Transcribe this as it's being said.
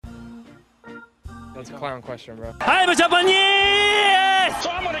That's a clown question, bro. So I'm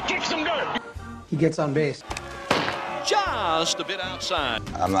gonna kick some dirt. He gets on base. Just a bit outside.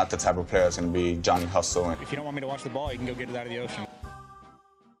 I'm not the type of player that's going to be Johnny Hustle. If you don't want me to watch the ball, you can go get it out of the ocean.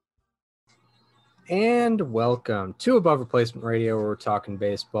 And welcome to Above Replacement Radio, where we're talking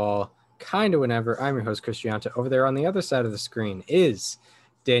baseball kind of whenever. I'm your host, Chris Gianta. Over there on the other side of the screen is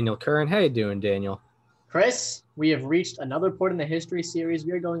Daniel Curran. How you doing, Daniel? Chris, we have reached another point in the history series.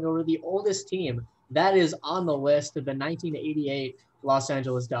 We are going over the oldest team that is on the list of the 1988 Los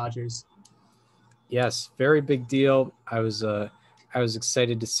Angeles Dodgers. Yes, very big deal. I was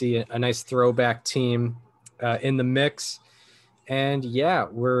excited to see a nice throwback team in the mix. And yeah,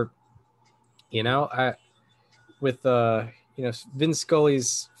 we're, with Vin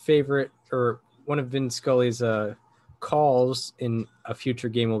Scully's favorite, or one of Vin Scully's calls in a future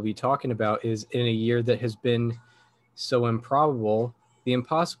game we'll be talking about, is in a year that has been so improbable, the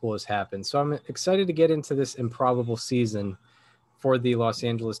impossible has happened. So I'm excited to get into this improbable season for the Los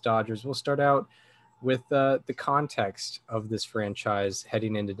Angeles Dodgers. We'll start out with the context of this franchise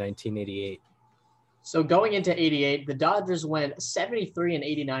heading into 1988. So going into 88, the Dodgers went 73-89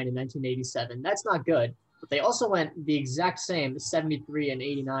 in 1987. That's not good, but they also went the exact same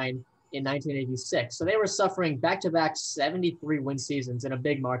 73-89 in 1986. So they were suffering back-to-back 73-win seasons in a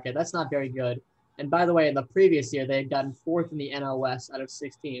big market. That's not very good. And by the way, in the previous year, they had gotten fourth in the NL West out of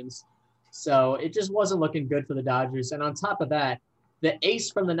 6 teams. So it just wasn't looking good for the Dodgers. And on top of that, the ace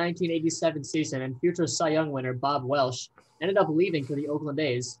from the 1987 season and future Cy Young winner Bob Welch ended up leaving for the Oakland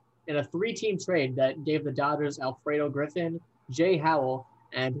A's in a 3-team trade that gave the Dodgers Alfredo Griffin, Jay Howell,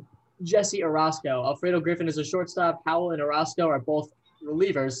 and Jesse Orosco. Alfredo Griffin is a shortstop. Howell and Orosco are both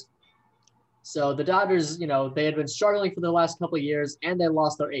relievers. So the Dodgers, they had been struggling for the last couple of years, and they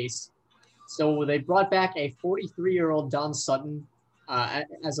lost their ace. So they brought back a 43-year-old Don Sutton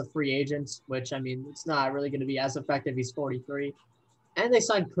as a free agent, which, it's not really going to be as effective. He's 43. And they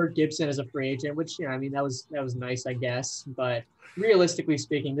signed Kirk Gibson as a free agent, which, that was nice, I guess. But realistically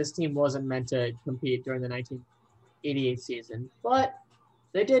speaking, this team wasn't meant to compete during the 1988 season. But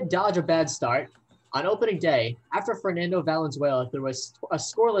they did dodge a bad start. On opening day, after Fernando Valenzuela threw a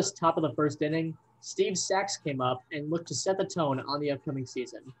scoreless top of the first inning, Steve Sax came up and looked to set the tone on the upcoming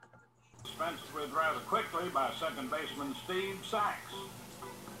season. Dispensed with rather quickly by second baseman Steve Sax.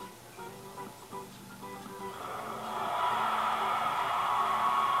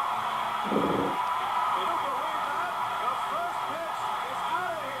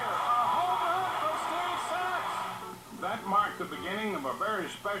 That marked the beginning of a very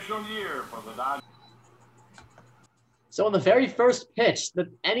special year for the Dodgers. So on the very first pitch that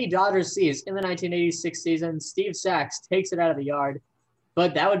any Dodgers sees in the 1986 season, Steve Sax takes it out of the yard.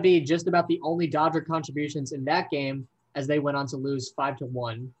 But that would be just about the only Dodger contributions in that game, as they went on to lose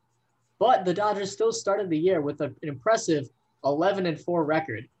 5-1. But the Dodgers still started the year with an impressive 11-4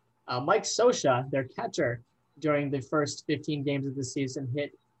 record. Mike Scioscia, their catcher, during the first 15 games of the season,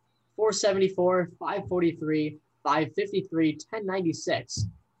 hit .474, .543, .553, .1096.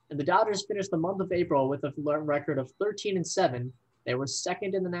 And the Dodgers finished the month of April with a record of 13-7. They were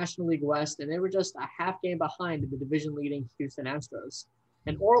second in the National League West, and they were just a half game behind the division-leading Houston Astros.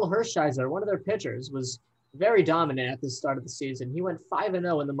 And Orel Hershiser, one of their pitchers, was very dominant at the start of the season. He went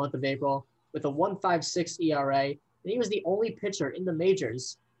 5-0 in the month of April with a 1.56 ERA, and he was the only pitcher in the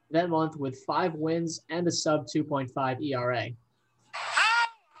majors that month with 5 wins and a sub 2.5 ERA.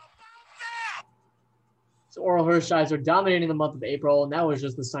 So Orel Hershiser dominating the month of April, and that was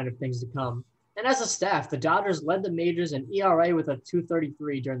just the sign of things to come. And as a staff, the Dodgers led the majors in ERA with a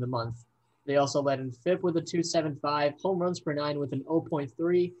 2.33 during the month. They also led in FIP with a 2.75, home runs per 9 with an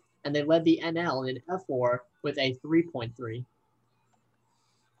 0.3, and they led the NL in F4 with a 3.3.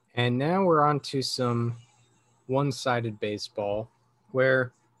 And now we're on to some one-sided baseball,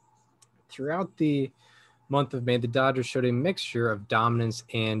 where throughout the month of May, the Dodgers showed a mixture of dominance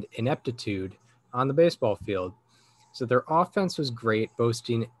and ineptitude on the baseball field. So their offense was great,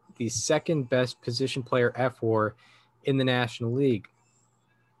 boasting the second best position player F4 in the National League.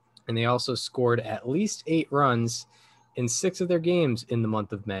 And they also scored at least 8 runs in 6 of their games in the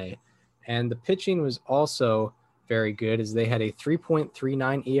month of May. And the pitching was also very good, as they had a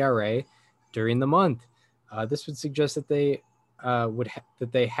 3.39 ERA during the month. This would suggest that they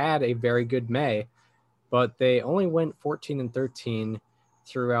had a very good May, but they only went 14-13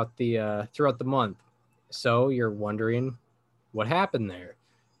 throughout the month. So you're wondering what happened there.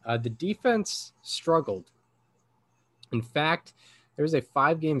 The defense struggled. In fact, there was a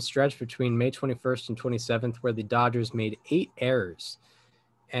 5-game stretch between May 21st and 27th where the Dodgers made 8 errors.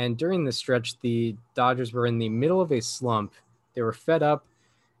 And during this stretch, the Dodgers were in the middle of a slump. They were fed up,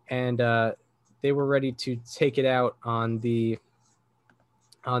 and they were ready to take it out on the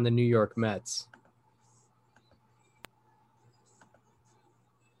New York Mets.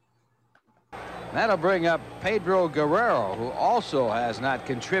 That'll bring up Pedro Guerrero, who also has not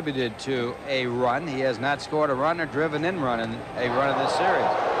contributed to a run. He has not scored a run or driven in a run in this series.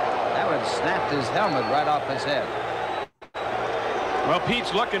 That one snapped his helmet right off his head. Well,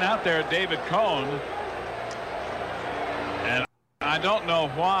 Pete's looking out there at David Cone. And I don't know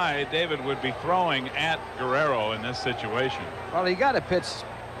why David would be throwing at Guerrero in this situation. Well, he got to pitch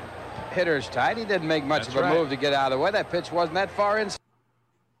hitters tight. He didn't make much That's of a right. move to get out of the way. That pitch wasn't that far inside.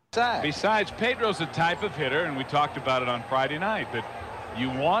 Besides, Pedro's the type of hitter, and we talked about it on Friday night, that you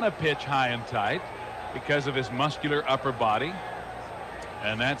want to pitch high and tight because of his muscular upper body.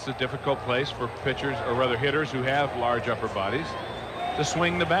 And that's a difficult place for pitchers, or rather hitters who have large upper bodies, to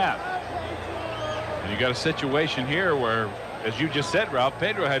swing the bat. And you got a situation here where, as you just said, Ralph,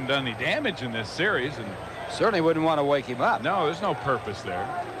 Pedro hadn't done any damage in this series, and Certainly wouldn't want to wake him up. no, there's no purpose there.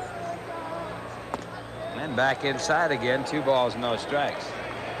 And back inside again. 2 balls, no strikes.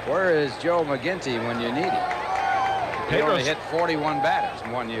 Where is Joe McGinty when you need him? He only Pedro's, hit 41 batters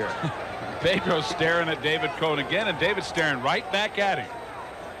in 1 year. Pedro's staring at David Cone again, and David's staring right back at him.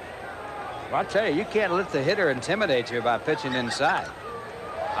 Well, I'll tell you, you can't let the hitter intimidate you about pitching inside.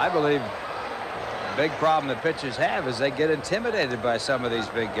 I believe the big problem that pitchers have is they get intimidated by some of these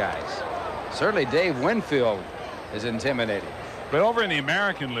big guys. Certainly Dave Winfield is intimidating. But over in the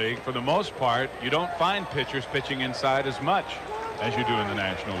American League, for the most part, you don't find pitchers pitching inside as much as you do in the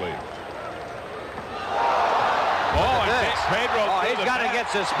National League. Oh, and This. Pedro Oh, threw he's the got to bat- get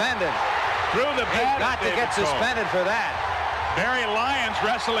suspended. threw the He's bat got at to David get Cone. suspended for that. Barry Lyons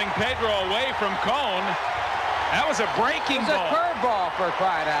wrestling Pedro away from Cone. That was a breaking It's a ball. curveball, for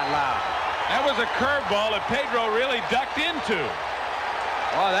crying out loud. That was a curveball that Pedro really ducked into.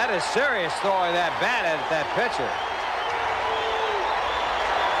 Oh, that is serious throwing that bat at that pitcher.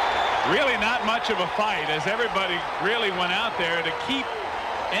 Really not much of a fight, as everybody really went out there to keep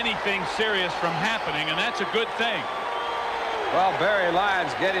anything serious from happening, and that's a good thing. Well, Barry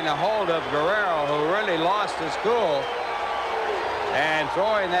Lyons getting a hold of Guerrero, who really lost his cool, and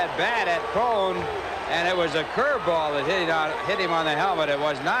throwing that bat at Cone, and it was a curveball that hit him on the helmet. It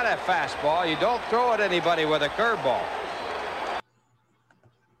was not a fastball. You don't throw at anybody with a curveball.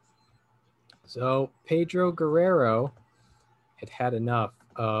 So Pedro Guerrero had enough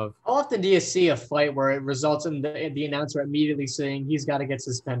of How often do you see a fight where it results in the announcer immediately saying he's got to get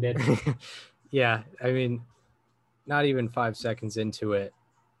suspended? yeah, I mean, not even 5 seconds into it,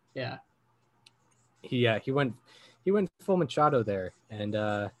 Yeah. he went full Machado there, and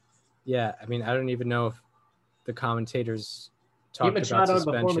yeah, I mean, I don't even know if the commentators He talked about Machado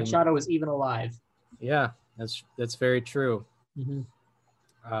suspension. before Machado was even alive. Yeah, that's very true.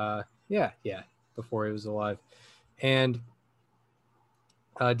 Mm-hmm. Yeah, before he was alive, and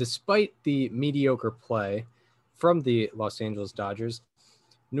despite the mediocre play from the Los Angeles Dodgers,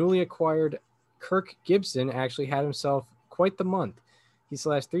 newly acquired Kirk Gibson actually had himself quite the month. He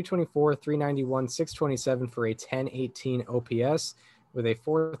slashed 324, 391, 627 for a 1018 OPS with a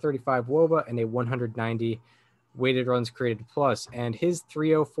 435 WOBA and a 190 weighted runs created plus. And his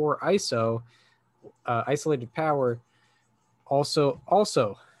 304 ISO, isolated power,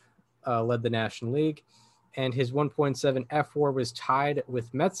 also led the National League. And his 1.7 F4 was tied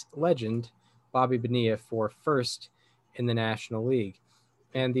with Mets legend Bobby Bonilla for first in the National League.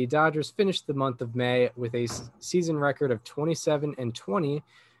 And the Dodgers finished the month of May with a season record of 27-20,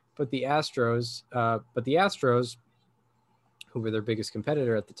 but the Astros, who were their biggest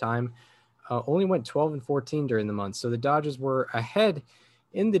competitor at the time, only went 12-14 during the month. So the Dodgers were ahead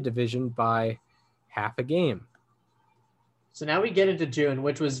in the division by half a game. So now we get into June,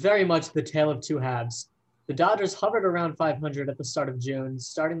 which was very much the tale of two halves. The Dodgers hovered around 500 at the start of June,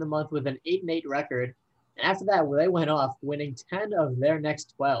 starting the month with an 8-8 record. And after that, they went off, winning 10 of their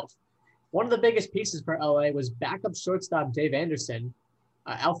next 12. One of the biggest pieces for LA was backup shortstop Dave Anderson.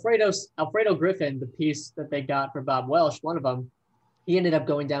 Alfredo Griffin, the piece that they got for Bob Welsh, one of them, he ended up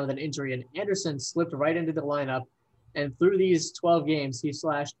going down with an injury, and Anderson slipped right into the lineup. And through these 12 games, he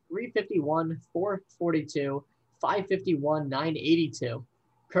slashed 351, 442, 551, 982.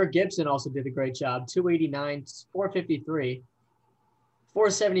 Kirk Gibson also did a great job, 289, 453,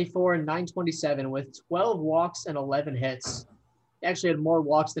 474, and 927 with 12 walks and 11 hits. He actually had more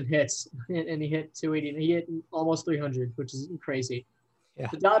walks than hits, and he hit 280. He hit almost 300, which is crazy. Yeah.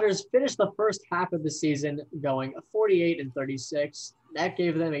 The Dodgers finished the first half of the season going 48-36. That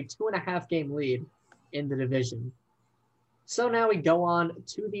gave them a 2.5 game lead in the division. So now we go on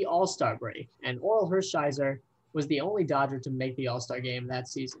to the All-Star break, and Orel Hershiser was the only Dodger to make the All-Star game that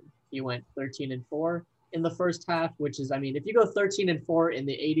season. He went 13-4 in the first half, which is, I mean, if you go 13-4 in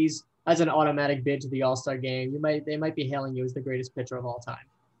the 80s, that's an automatic bid to the All-Star game. They might be hailing you as the greatest pitcher of all time.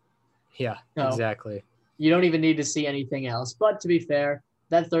 Yeah, So, exactly. You don't even need to see anything else. But to be fair,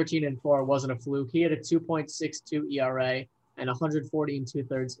 that 13-4 wasn't a fluke. He had a 2.62 ERA and 140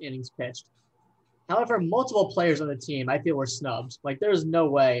 2/3 innings pitched. However, multiple players on the team I feel were snubbed. Like, there's no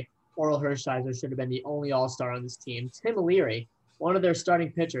way Oral Hershiser should have been the only All-Star on this team. Tim Leary, one of their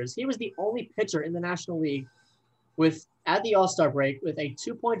starting pitchers, he was the only pitcher in the National League at the All-Star break with a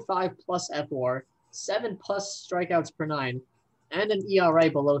 2.5 plus FWAR, 7 plus strikeouts per 9, and an ERA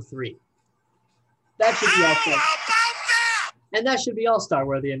below 3. That should be All-Star. And that should be All-Star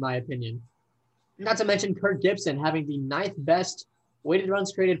worthy, in my opinion. Not to mention Kirk Gibson having the 9th best weighted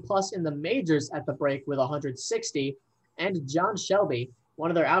runs created plus in the majors at the break with 160, and John Shelby,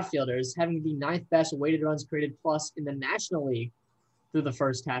 one of their outfielders, having the 9th best weighted runs created plus in the National League through the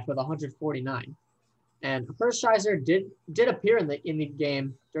first half with 149. And Hershiser did appear in the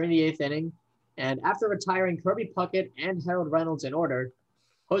game during the 8th inning, and after retiring Kirby Puckett and Harold Reynolds in order,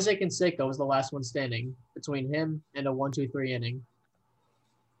 Jose Canseco was the last one standing between him and a 1-2-3 inning.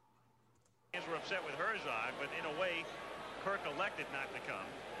 Fans were upset with Herzog, but in a way, Kirk elected not to come.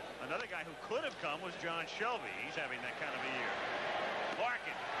 Another guy who could have come was John Shelby. He's having that kind of a year.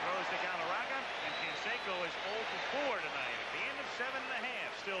 Larkin throws to Galarraga, and Canseco is 0 for 4 tonight. At the end of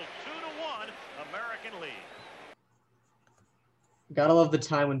 7.5, still 2-1, American League. Gotta love the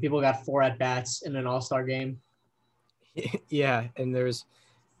time when people got 4 at-bats in an All-Star game. Yeah, and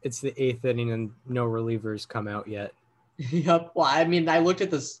it's the 8th inning and no relievers come out yet. Yep. Well, I mean, I looked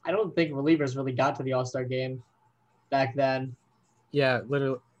at this. I don't think relievers really got to the All-Star game back then. Yeah,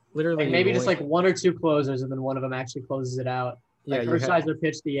 literally. Like maybe just like 1 or 2 closers, and then one of them actually closes it out. Like Hershiser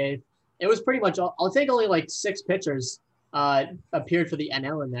pitched the 8th. It was pretty much all. I'll take only like 6 pitchers appeared for the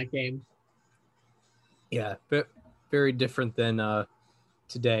NL in that game. Yeah, but very different than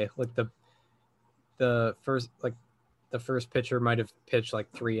today. Like the first pitcher might have pitched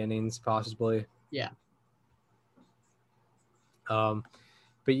like 3 innings possibly. Yeah. But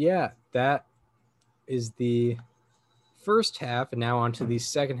yeah, that is the first half, and now on to the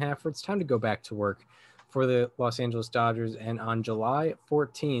second half where it's time to go back to work for the Los Angeles Dodgers. And on July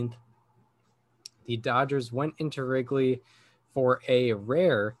 14th, the Dodgers went into Wrigley for a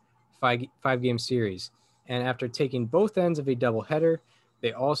rare five-game series. And after taking both ends of a doubleheader,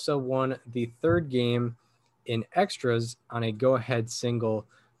 they also won the 3rd game in extras on a go-ahead single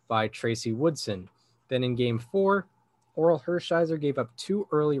by Tracy Woodson. Then in Game 4, Oral Hershiser gave up 2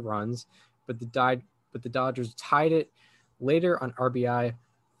 early runs, but the Dodgers tied it later on RBI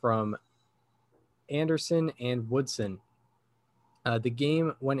from Anderson and Woodson. The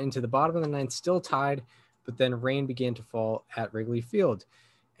game went into the bottom of the 9th, still tied, but then rain began to fall at Wrigley Field.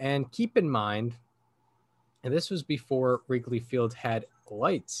 And keep in mind, and this was before Wrigley Field had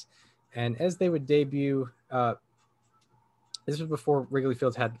lights. And as they would debut, this was before Wrigley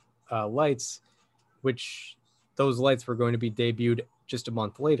Field had lights, which those lights were going to be debuted just a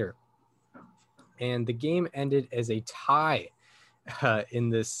month later. And the game ended as a tie in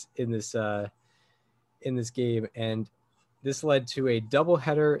this game, and this led to a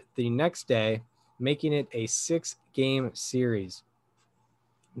doubleheader the next day, making it a 6-game series.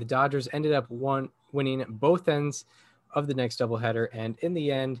 The Dodgers ended up winning both ends of the next doubleheader, and in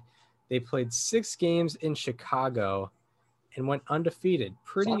the end, they played 6 games in Chicago and went undefeated.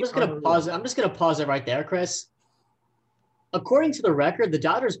 I'm just gonna pause it right there, Chris. According to the record, the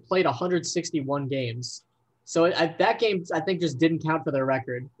Dodgers played 161 games. So that game, I think, just didn't count for their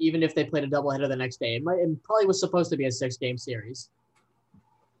record, even if they played a doubleheader the next day. It probably was supposed to be a 6-game series.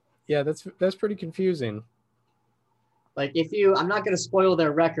 Yeah, that's pretty confusing. Like, I'm not going to spoil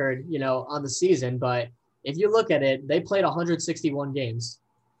their record, on the season, but if you look at it, they played 161 games.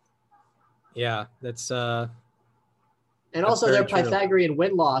 Yeah, that's and also their Pythagorean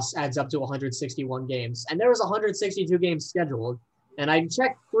win-loss adds up to 161 games. And there was 162 games scheduled. And I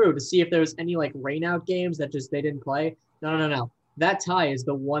checked through to see if there was any rainout games that just they didn't play. No. That tie is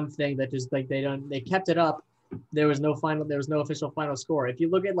the one thing that just they kept it up. There was no official final score. If you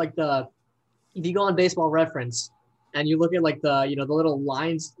look at if you go on Baseball Reference and you look at the little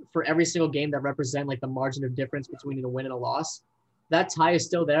lines for every single game that represent the margin of difference between a win and a loss, that tie is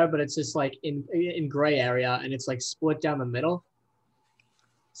still there, but it's just in gray area, and it's split down the middle.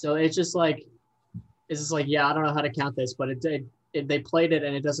 So it's just yeah, I don't know how to count this, but they played it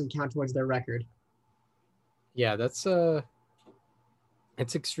and it doesn't count towards their record. Yeah, that's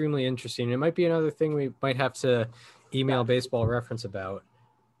it's extremely interesting. It might be another thing we might have to email Baseball Reference about.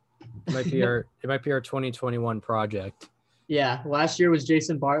 It might be our 2021 project. Yeah, last year was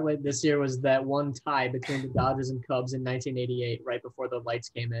Jason Bartlett. This year was that one tie between the Dodgers and Cubs in 1988, right before the lights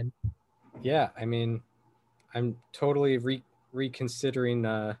came in. Yeah, I mean, I'm totally reconsidering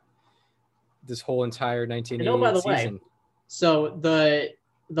this whole entire 1988 season. So the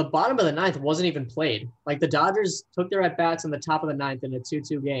bottom of the ninth wasn't even played. Like the Dodgers took their at-bats in the top of the ninth in a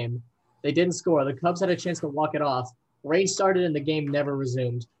 2-2 game. They didn't score. The Cubs had a chance to walk it off. Rain started and the game never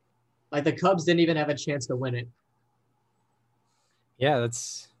resumed. Like the Cubs didn't even have a chance to win it. Yeah,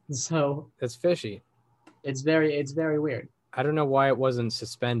 that's fishy. It's very weird. I don't know why it wasn't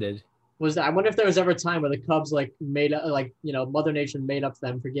suspended. I wonder if there was ever a time where the Cubs Mother Nature made up to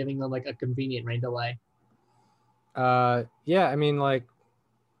them for giving them like a convenient rain delay. Yeah, I mean like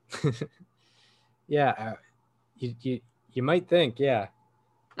yeah, you might think, yeah.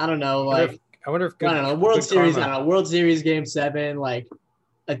 I don't know, I wonder if World Series, I don't know, World Series Game 7, like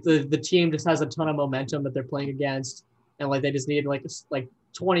the team just has a ton of momentum that they're playing against, and like they just need like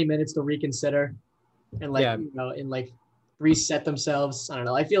 20 minutes to reconsider and reset themselves. I don't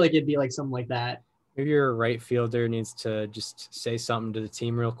know. I feel like it'd be like something like that. Maybe your right fielder needs to just say something to the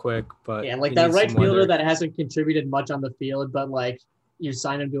team real quick. But yeah, like that right fielder that hasn't contributed much on the field, but like you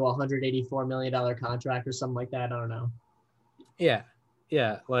sign him to a $184 million contract or something like that. I don't know. Yeah.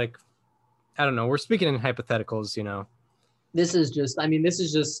 Like, I don't know. We're speaking in hypotheticals, you know. This is just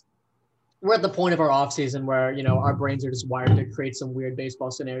we're at the point of our off season where, you know, our brains are just wired to create some weird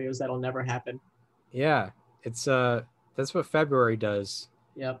baseball scenarios that'll never happen. Yeah. It's that's what February does.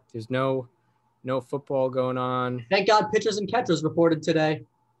 Yep. There's no football going on. Thank God pitchers and catchers reported today.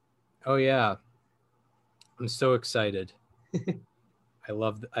 Oh yeah. I'm so excited. I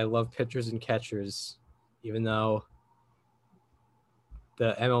love pitchers and catchers, even though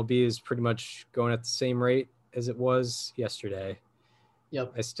the MLB is pretty much going at the same rate as it was yesterday.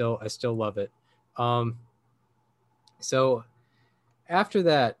 Yep. I still love it. So after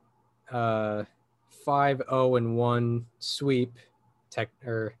that 5-0-1 sweep,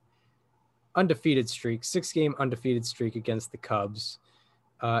 undefeated streak, 6-game undefeated streak against the Cubs.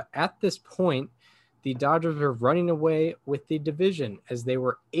 At this point, the Dodgers were running away with the division as they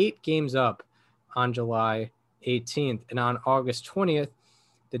were 8 games up on July 18th. And on August 20th,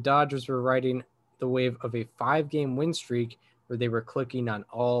 the Dodgers were riding the wave of a 5-game win streak where they were clicking on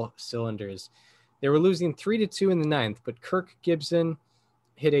all cylinders. They were losing 3-2 in the ninth, but Kirk Gibson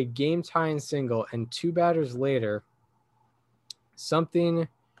hit a game-tying single, and 2 batters later, something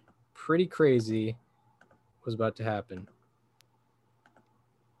pretty crazy was about to happen.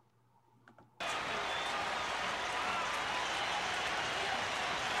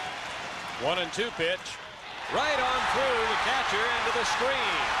 1-2 pitch. Right on through the catcher into the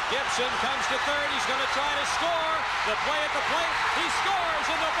screen. Gibson comes to third. He's going to try to score. The play at the plate. He scores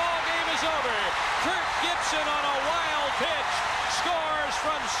and the ball game is over. Kirk Gibson on a wild pitch scores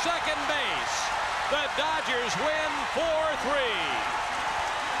from second base. The Dodgers win 4-3.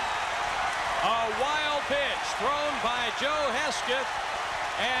 A wild pitch thrown by Joe Hesketh,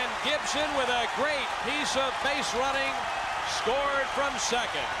 and Gibson with a great piece of base running scored from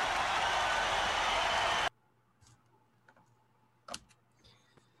second.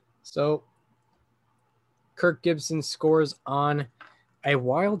 So Kirk Gibson scores on a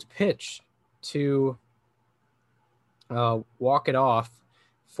wild pitch to walk it off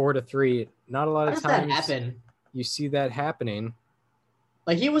 4-3. Not a lot of times that happen? You see that happening.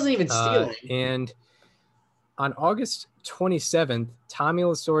 Like he wasn't even stealing. And on August 27th, Tommy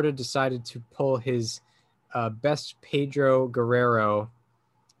Lasorda decided to pull his best Pedro Guerrero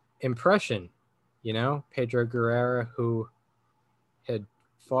impression. You know, Pedro Guerrero, who had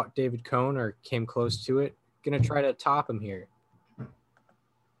fought David Cone or came close to it. Gonna try to top him here.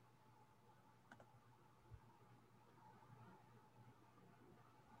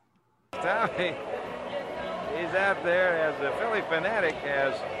 Tommy, he's out there as the Philly Fanatic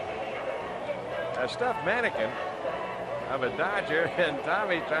has a stuffed mannequin of a Dodger, and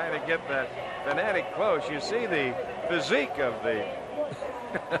Tommy trying to get that Fanatic close. You see the physique of the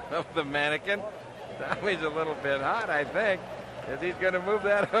of the mannequin. Tommy's a little bit hot, I think. As he's going to move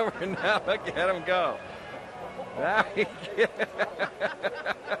that over, now look at him go. Now he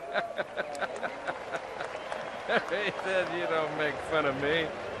says, "You don't make fun of me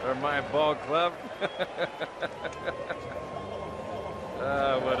or my ball club."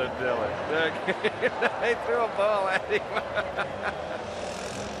 Oh, what a Dillon. They threw a ball at him.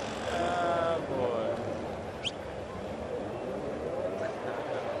 Oh, boy.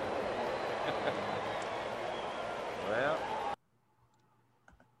 Well.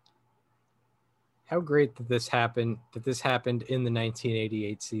 How great that this happened in the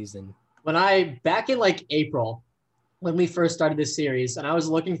 1988 season. Back in like April, when we first started this series, and I was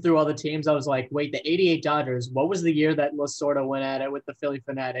looking through all the teams. I was like, wait, the 88 Dodgers, what was the year that Lasorda went at it with the Phillie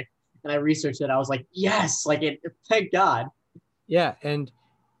Phanatic? And I researched it. I was like, yes, like it, thank God. Yeah, and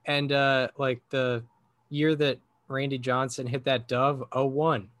like the year that Randy Johnson hit that dove,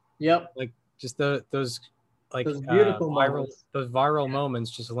 01. Yep. Like just those beautiful viral moments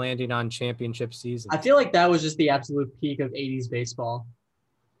just landing on championship season. I feel like that was just the absolute peak of 80s baseball.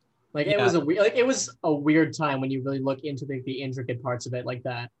 Like it was a weird time when you really look into the intricate parts of it like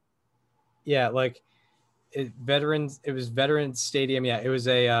that. Yeah, like it was Veterans Stadium. Yeah, it was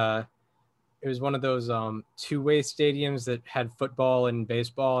one of those two-way stadiums that had football and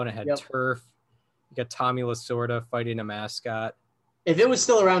baseball, and it had turf. You got Tommy Lasorda fighting a mascot. If it was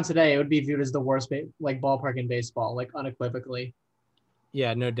still around today, it would be viewed as the worst ballpark in baseball, like unequivocally.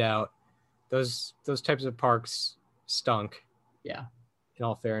 Yeah, no doubt. Those types of parks stunk. Yeah. In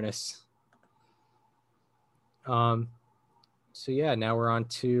all fairness. So yeah, now we're on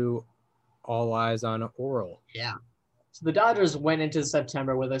to all eyes on Oral. Yeah. So the Dodgers went into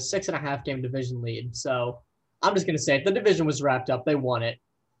September with a 6.5 game division lead. So I'm just going to say it. The division was wrapped up. They won it.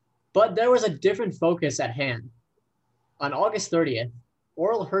 But there was a different focus at hand. On August 30th,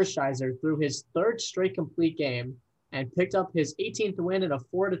 Orel Hershiser threw his third straight complete game and picked up his 18th win in a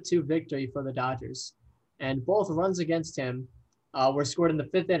 4-2 victory for the Dodgers. And both runs against him were scored in the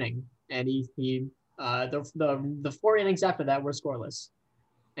 5th inning, and the 4 innings after that were scoreless.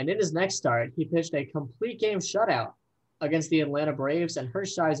 And in his next start, he pitched a complete game shutout against the Atlanta Braves, and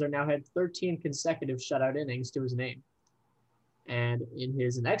Hershiser now had 13 consecutive shutout innings to his name. And in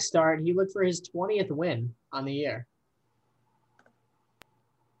his next start, he looked for his 20th win on the year.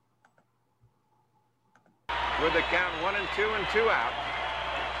 With the count 1-2 and 2 out.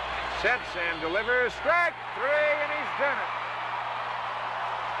 Sets and delivers. Strike 3, and he's done it.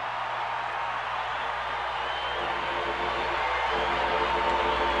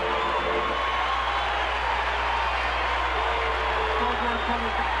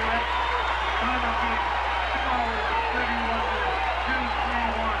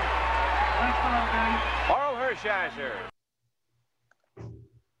 Orel Hershiser.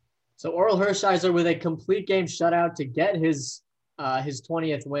 So Orel Hershiser with a complete game shutout to get his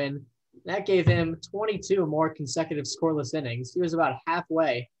 20th win. That gave him 22 more consecutive scoreless innings. He was about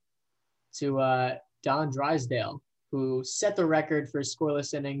halfway to Don Drysdale, who set the record for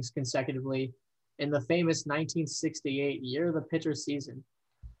scoreless innings consecutively in the famous 1968 year of the pitcher season.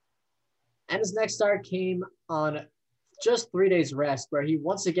 And his next start came on just 3 days rest, where he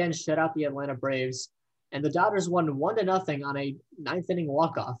once again shut out the Atlanta Braves, and the Dodgers won 1-0 on a 9th inning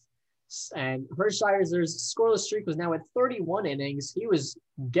walk-off. And Hershiser's scoreless streak was now at 31 innings. He was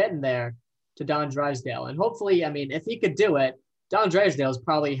getting there to Don Drysdale. And hopefully, I mean, if he could do it, Don Drysdale is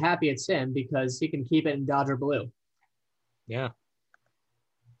probably happy it's him because he can keep it in Dodger blue. Yeah.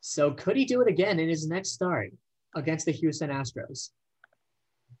 So could he do it again in his next start against the Houston Astros?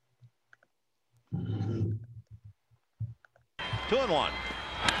 2-1.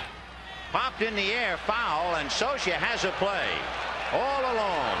 Popped in the air, foul, and Socia has a play. All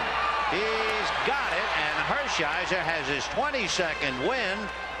alone. He's got it, and Hershiser has his 22nd win,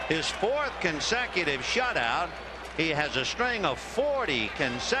 his 4th consecutive shutout. He has a string of 40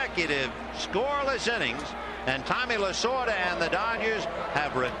 consecutive scoreless innings, and Tommy Lasorda and the Dodgers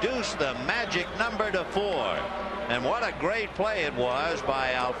have reduced the magic number to 4. And what a great play it was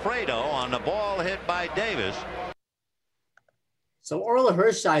by Alfredo on the ball hit by Davis. So Orel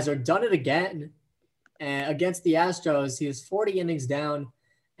Hershiser done it again against the Astros. He is 40 innings down,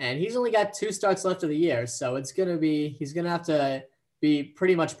 and he's only got 2 starts left of the year. So he's going to have to be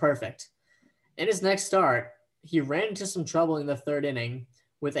pretty much perfect. In his next start, he ran into some trouble in the 3rd inning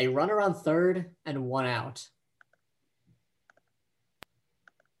with a runner on 3rd and 1 out.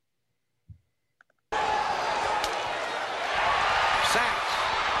 Sacks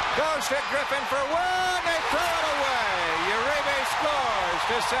goes to Griffin for 1. They throw it away. Uribe scores.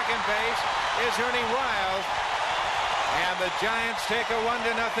 To second base is Ernie Riles, and the Giants take a 1-0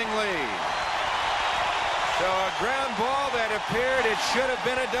 lead. So a ground ball that appeared it should have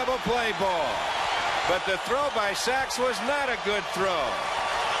been a double play ball, but the throw by Sachs was not a good throw.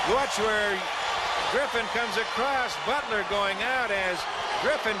 Watch where Griffin comes across, Butler going out as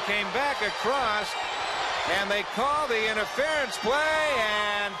Griffin came back across, and they call the interference play,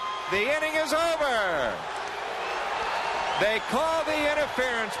 and the inning is over. They call the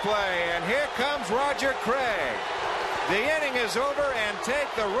interference play, and here comes Roger Craig. The inning is over, and take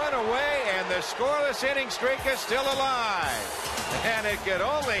the run away, and the scoreless inning streak is still alive. And it could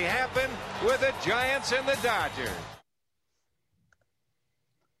only happen with the Giants and the Dodgers.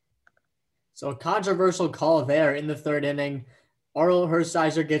 So a controversial call there in the third inning. Orel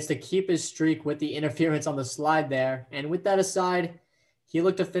Hershiser gets to keep his streak with the interference on the slide there. And with that aside, he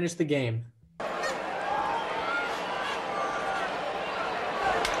looked to finish the game. That's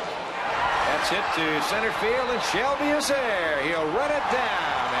hit to center field, and Shelby is there. He'll run it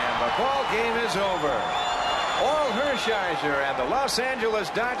down, and the ball game is over. Orel Hershiser and the Los Angeles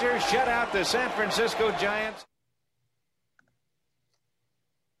Dodgers shut out the San Francisco Giants.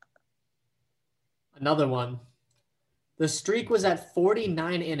 Another one. The streak was at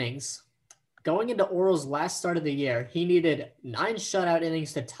 49 innings. Going into Orel's last start of the year, he needed 9 shutout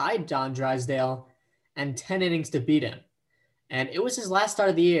innings to tie Don Drysdale and 10 innings to beat him. And it was his last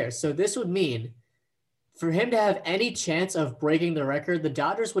start of the year. So this would mean for him to have any chance of breaking the record, the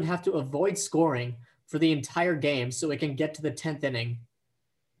Dodgers would have to avoid scoring for the entire game so it can get to the 10th inning.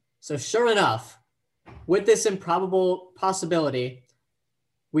 So sure enough, with this improbable possibility,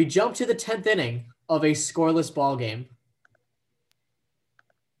 we jump to the 10th inning of a scoreless ball game.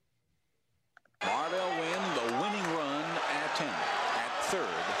 Marvell win the winning run at 10, at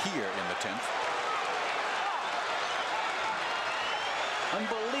third here in the 10th.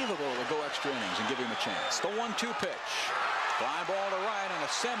 Unbelievable to go extra innings and give him a chance. The 1-2 pitch. Fly ball to right on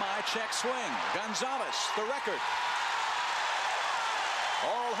a semi-check swing. Gonzalez, the record.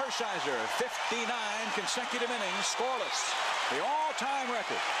 Orel Hershiser, 59 consecutive innings scoreless. The all-time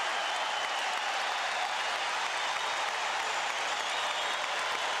record.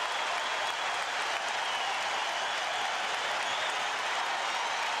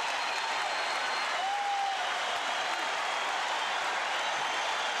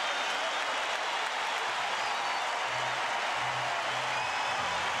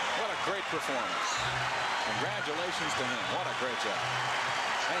 Great performance. Congratulations to him. What a great job.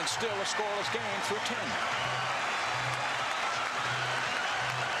 And still a scoreless game through 10.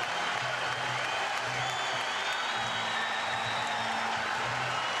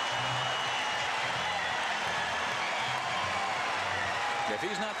 If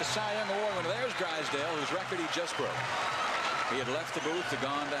he's not the Cy Young Award winner, there's Drysdale, whose record he just broke. He had left the booth,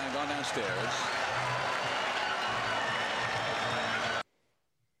 gone downstairs.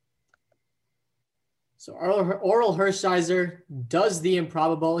 So Orel Hershiser does the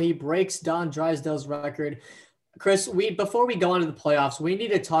improbable. He breaks Don Drysdale's record. Chris, before we go on to the playoffs, we need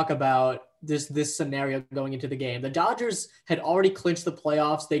to talk about this scenario going into the game. The Dodgers had already clinched the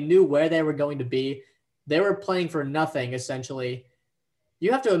playoffs. They knew where they were going to be. They were playing for nothing, essentially.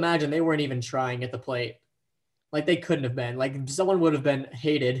 You have to imagine they weren't even trying at the plate. Like, they couldn't have been. Like, someone would have been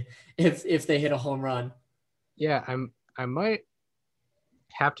hated if they hit a home run. Yeah, I might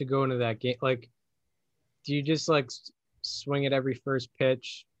have to go into that game. Like, do you just like swing at every first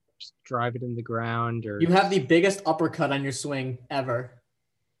pitch, just drive it in the ground, or you have the biggest uppercut on your swing ever?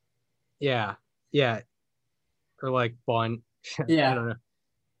 Yeah, or like bunt. Yeah, I don't know.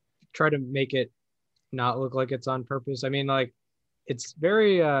 Try to make it not look like it's on purpose. I mean, like, it's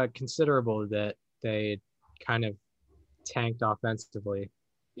very considerable that they kind of tanked offensively.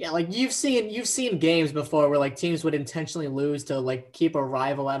 Yeah, like you've seen games before where like teams would intentionally lose to like keep a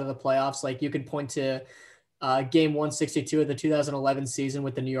rival out of the playoffs. Like you could point to game 162 of the 2011 season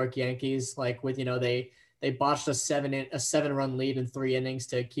with the New York Yankees. Like with, they botched a 7-run lead in 3 innings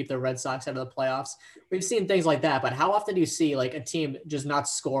to keep the Red Sox out of the playoffs. We've seen things like that, but how often do you see like a team just not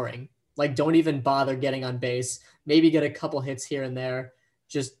scoring? Like don't even bother getting on base, maybe get a couple hits here and there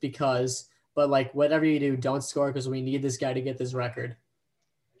just because, but like whatever you do, don't score because we need this guy to get this record.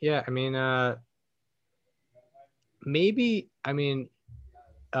 Yeah, I mean,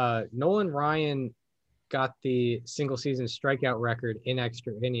 Nolan Ryan got the single season strikeout record in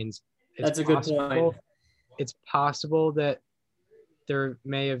extra innings. That's a good point. It's possible that there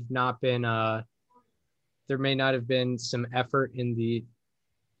may not have been some effort in the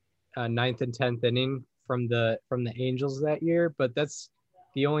 9th and 10th inning from the Angels that year, but that's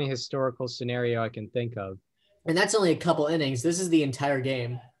the only historical scenario I can think of. And that's only a couple innings. This is the entire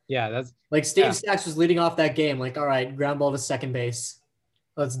game. Yeah, that's like Steve Sachs was leading off that game. Like, all right, ground ball to second base.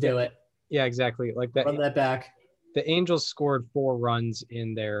 Let's do it. Yeah, exactly. Like that. Run that back. The Angels scored 4 runs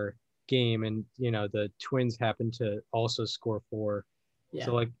in their game, and the Twins happened to also score 4. Yeah.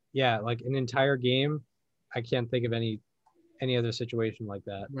 So like an entire game, I can't think of any other situation like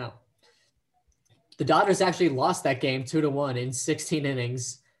that. No. The Dodgers actually lost that game 2-1 in 16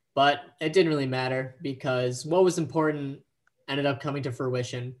 innings, but it didn't really matter because what was important ended up coming to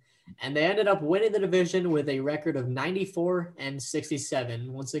fruition, and they ended up winning the division with a record of 94-67.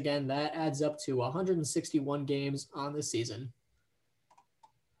 Once again, that adds up to 161 games on the season.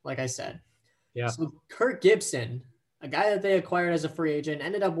 Like I said. Yeah. So Kirk Gibson a guy that they acquired as a free agent,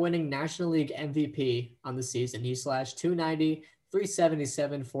 ended up winning National League MVP on the season. He slashed 290,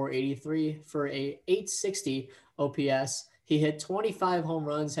 377, 483 for a 860 OPS. He hit 25 home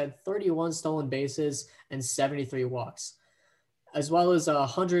runs, had 31 stolen bases, and 73 walks, as well as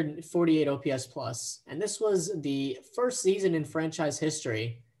 148 OPS plus. And this was the first season in franchise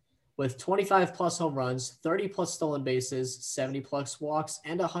history with 25 plus home runs, 30 plus stolen bases, 70 plus walks,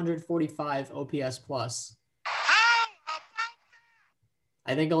 and 145 OPS plus.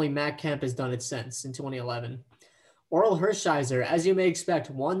 I think only Matt Kemp has done it since in 2011. Orel Hershiser, as you may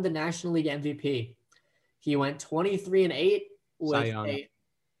expect, won the National League MVP. He went 23-8 with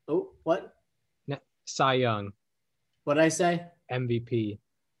what? Cy Young. What did I say? MVP.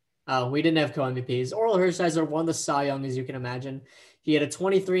 Oh, we didn't have co-MVPs. Orel Hershiser won the Cy Young, as you can imagine. He had a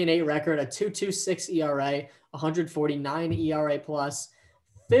 23-8 record, a 2.26 ERA, 149 ERA plus,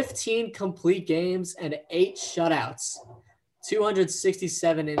 15 complete games, and 8 shutouts.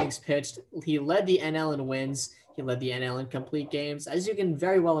 267 innings pitched. He led the NL in wins. He led the NL in complete games. As you can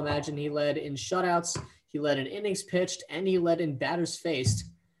very well imagine, he led in shutouts, he led in innings pitched, and he led in batters faced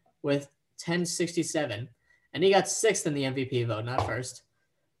with 1067. And he got 6th in the MVP vote, not first.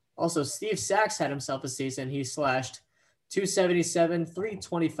 Also, Steve Sax had himself a season. He slashed 277,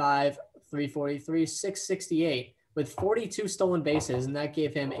 325, 343, 668 with 42 stolen bases, and that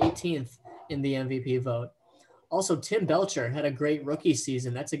gave him 18th in the MVP vote. Also, Tim Belcher had a great rookie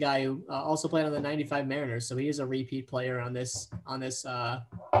season. That's a guy who also played on the 95 Mariners, so he is a repeat player on this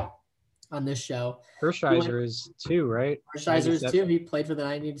show. Hershiser is too, right? Hershiser is too. He played for the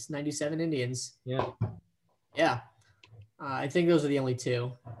 97 Indians. Yeah. Yeah. I think those are the only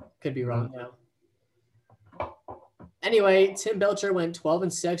two. Could be wrong though. Anyway, Tim Belcher went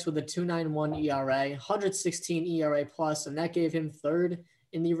 12-6 with a 2.91 ERA, 116 ERA plus, and that gave him 3rd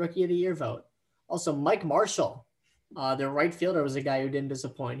in the Rookie of the Year vote. Also, Mike Marshall, their right fielder, was a guy who didn't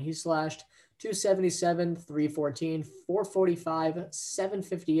disappoint. He slashed 277, 314, 445,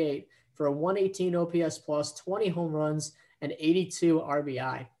 758 for a 118 OPS plus, 20 home runs, and 82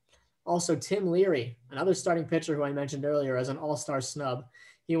 RBI. Also, Tim Leary, another starting pitcher who I mentioned earlier as an all-star snub.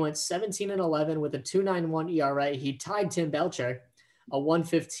 He went 17-11 with a 2.91 ERA. He tied Tim Belcher, a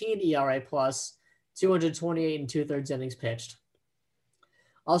 1.15 ERA plus, 228 2/3 innings pitched.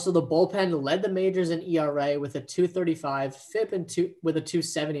 Also, the bullpen led the majors in ERA with a 2.35, FIP with a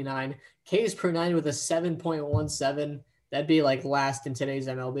 2.79, Ks per 9 with a 7.17. That'd be like last in today's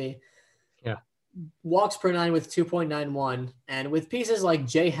MLB. Yeah. Walks per 9 with 2.91. And with pieces like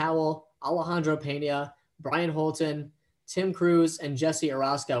Jay Howell, Alejandro Pena, Brian Holton, Tim Cruz, and Jesse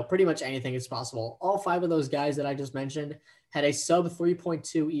Orozco, pretty much anything is possible. All 5 of those guys that I just mentioned had a sub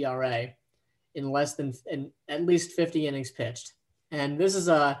 3.2 ERA in at least 50 innings pitched. And this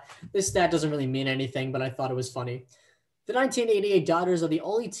stat doesn't really mean anything, but I thought it was funny. The 1988 Dodgers are the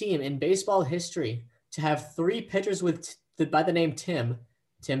only team in baseball history to have 3 pitchers by the name Tim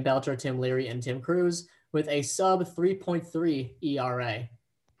Belcher, Tim Leary, and Tim Cruz with a sub 3.3 ERA.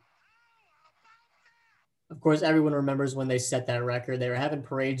 Of course, everyone remembers when they set that record. They were having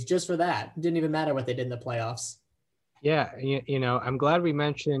parades just for that. It didn't even matter what they did in the playoffs. Yeah, I'm glad we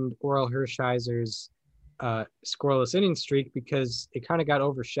mentioned Orel Hershiser's scoreless inning streak because it kind of got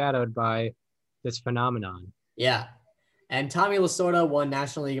overshadowed by this phenomenon. Yeah. And Tommy Lasorda won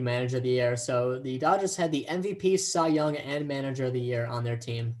National League Manager of the Year. So the Dodgers had the MVP, Cy Young, and Manager of the Year on their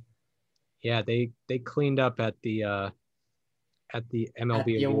team. Yeah, they cleaned up at the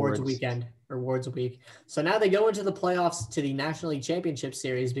MLB Awards weekend or Awards week. So now they go into the playoffs to the National League Championship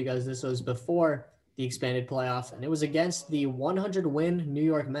Series because this was before the expanded playoff, and it was against the 100-win New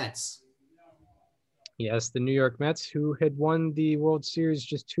York Mets. Yes, the New York Mets, who had won the World Series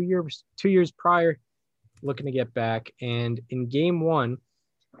just 2 years prior, looking to get back. And in Game 1,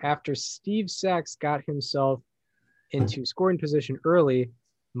 after Steve Sax got himself into scoring position early,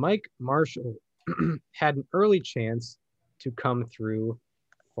 Mike Marshall had an early chance to come through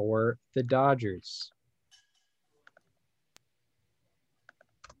for the Dodgers.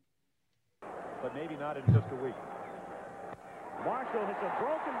 But maybe not in just a week. Marshall hits a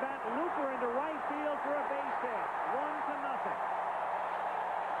broken bat looper into right field for a base hit. 1-0.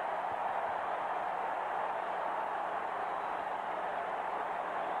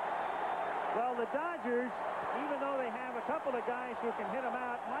 Well, the Dodgers, even though they have a couple of guys who can hit them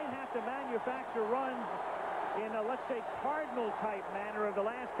out, might have to manufacture runs in a, let's say, Cardinal-type manner of the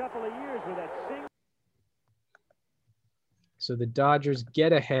last couple of years with that single. So the Dodgers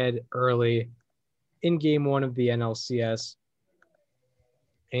get ahead early in Game 1 of the NLCS.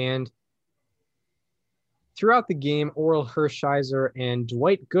 And throughout the game, Orel Hershiser and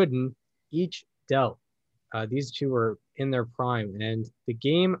Dwight Gooden each dealt These two were in their prime, and the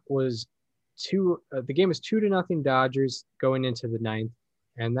game was 2-0 Dodgers going into the ninth,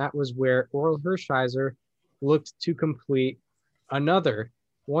 and that was where Orel Hershiser looked to complete another,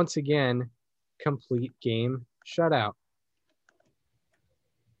 once again, complete game shutout.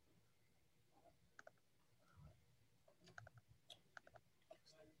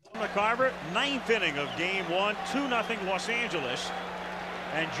 McCarver, ninth inning of game one, 2-0 Los Angeles.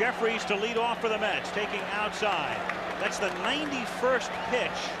 And Jeffries to lead off for the Mets, taking outside. That's the 91st pitch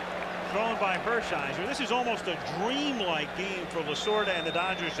thrown by Hershiser. This is almost a dreamlike game for Lasorda and the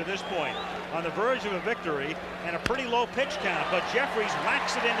Dodgers to this point. On the verge of a victory and a pretty low pitch count, but Jeffries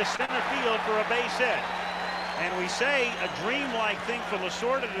whacks it into center field for a base hit. And we say a dreamlike thing for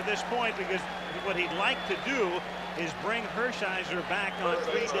Lasorda to this point because what he'd like to do is bring Hershiser back on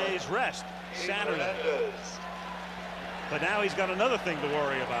 3 days rest Saturday. But now he's got another thing to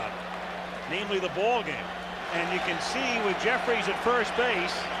worry about, namely the ball game. And you can see with Jeffries at first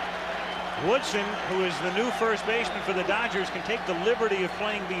base, Woodson, who is the new first baseman for the Dodgers, can take the liberty of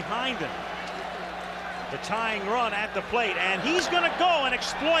playing behind him. The tying run at the plate, and he's going to go and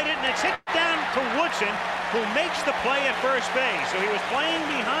exploit it, and it's hit down to Woodson, who makes the play at first base. So he was playing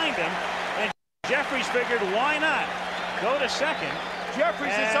behind him, and Jeffries figured, why not go to second?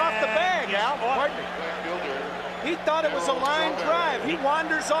 Jeffries is off the bag, Al. Pardon me. He thought it was a line drive. He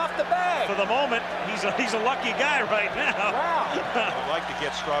wanders off the bag. For the moment, he's a lucky guy right now. Wow. I'd like to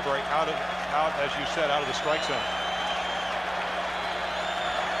get Strawberry out, as you said, out of the strike zone.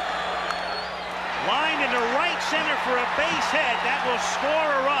 Lined into right center for a base hit. That will score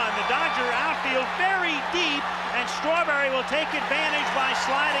a run. The Dodger outfield very deep, and Strawberry will take advantage by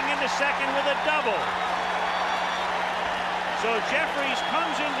sliding into second with a double. So Jeffries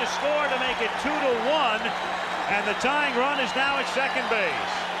comes in to score to make it 2-1, and the tying run is now at second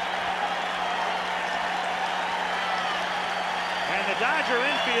base. And the Dodger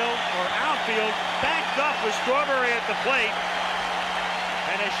infield, or outfield, backed up with Strawberry at the plate.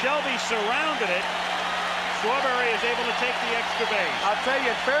 And as Shelby surrounded it, Strawberry is able to take the extra base. I'll tell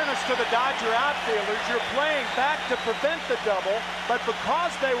you, in fairness to the Dodger outfielders, you're playing back to prevent the double, but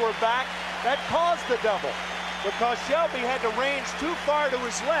because they were back, that caused the double. Because Shelby had to range too far to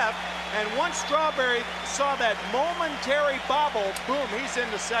his left, and once Strawberry saw that momentary bobble, boom, he's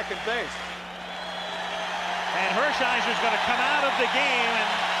into second base. And Hershiser's going to come out of the game, and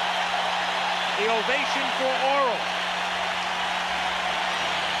the ovation for Orel.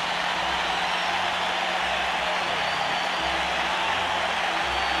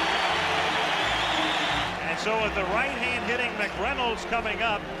 And so with the right-hand hitting McReynolds coming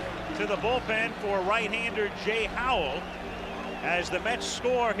up to the bullpen for right-hander Jay Howell. As the Mets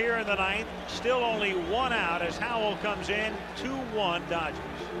score here in the ninth, still only one out as Howell comes in, 2-1 Dodgers.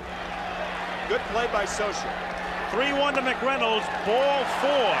 Good play by Socia. 3-1 to McReynolds, ball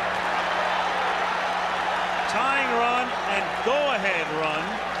four. Tying run and go-ahead run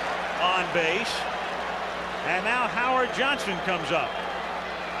on base. And now Howard Johnson comes up.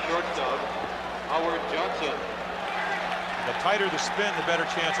 Shortstop, Howard Johnson. The tighter the spin, the better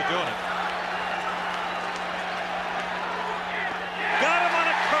chance of doing it. Got him on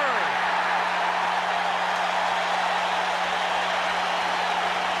a curve.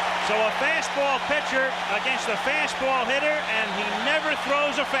 So a fastball pitcher against a fastball hitter, and he never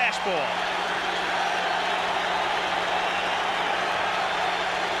throws a fastball.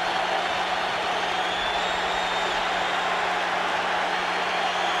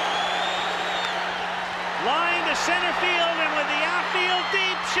 Line to center field, and with the outfield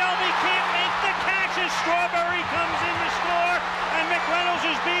deep, Shelby can't make the catch as Strawberry comes in to score, and McReynolds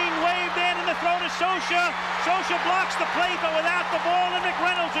is being waved in, and the throw to Socia. Socia blocks the plate, but without the ball, and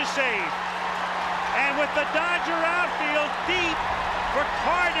McReynolds is saved. And with the Dodger outfield deep for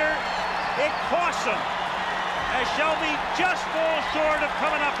Carter, it costs him, as Shelby just falls short of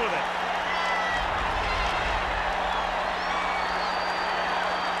coming up with it.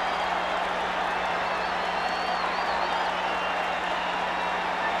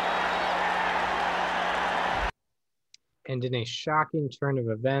 And in a shocking turn of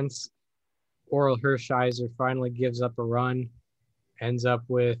events, Orel Hershiser finally gives up a run, ends up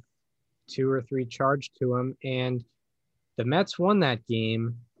with 2 or 3 charged to him, and the Mets won that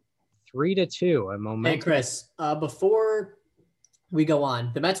game 3-2. A moment. Hey, Chris, before we go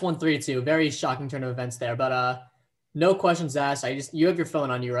on, the Mets won 3-2. Very shocking turn of events there, but no questions asked. You have your phone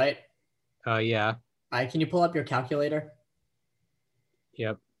on you, right? Yeah. All right, can you pull up your calculator?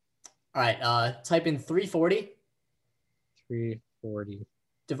 Yep. All right, type in 340. 340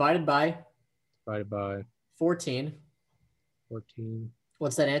 divided by 14. 14.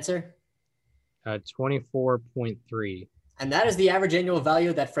 What's that answer? 24.3. And that is the average annual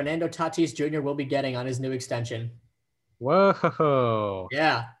value that Fernando Tatis Jr. will be getting on his new extension. Whoa.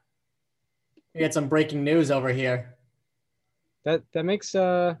 Yeah. We got some breaking news over here. That makes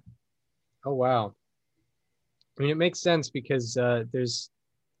oh wow. I mean, it makes sense because there's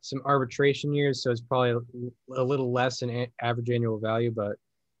some arbitration years, so it's probably a little less in average annual value. But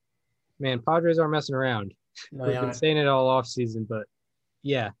man, Padres aren't messing around. No, We've been saying it all off season, but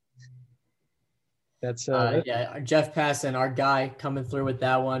yeah, that's yeah. Jeff Passan, our guy, coming through with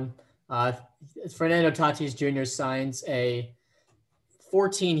that one. Fernando Tatis Jr. signs a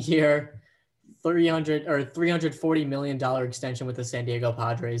 14-year, $340 million extension with the San Diego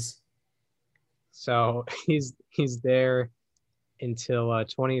Padres. So he's there until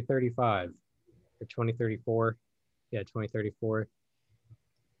 2035 or 2034. Yeah, 2034.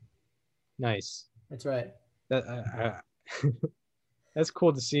 Nice. That's right. That that's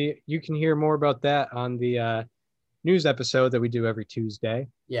cool to see. You can hear more about that on the news episode that we do every Tuesday.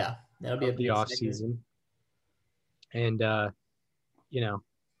 Yeah, that'll be the off season. And you know,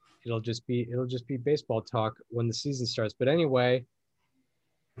 it'll just be baseball talk when the season starts. But anyway,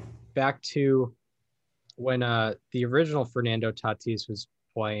 back to when the original Fernando Tatis was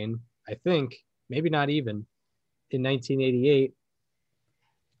playing, I think, maybe not even, in 1988,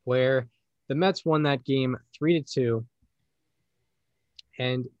 where the Mets won that game 3-2.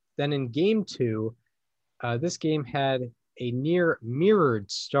 And then in game 2, this game had a near mirrored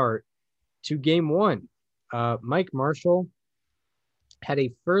start to game 1. Mike Marshall had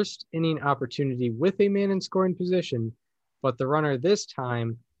a first inning opportunity with a man in scoring position, but the runner this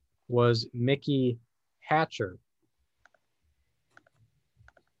time was Mickey Hatcher.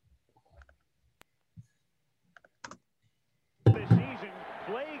 This season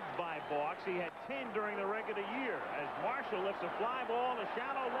plagued by balks. He had 10 during the regular year as Marshall lifts a fly ball to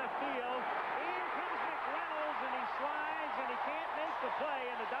shallow left field. In comes McReynolds and he slides and he can't make the play,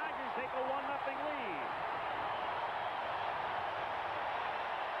 and the Dodgers take a 1-0 lead.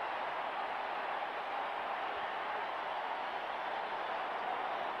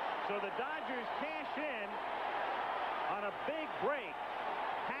 So the Dodgers cash in on a big break.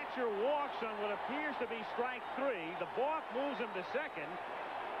 Hatcher walks on what appears to be strike 3. The balk moves him to second.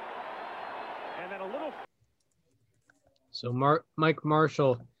 And then a little... So Mike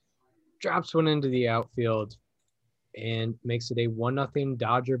Marshall drops one into the outfield and makes it a 1-0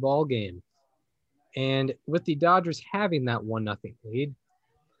 Dodger ball game. And with the Dodgers having that 1-0 lead,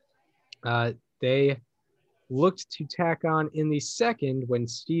 they looked to tack on in the second when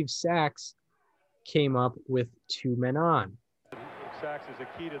Steve Sax came up with 2 men on. Sax is a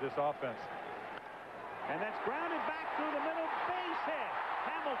key to this offense. And that's grounded back through the middle, base hit.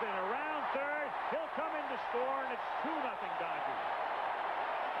 Hamilton around third. He'll come in to score, and it's 2-0 Dodgers.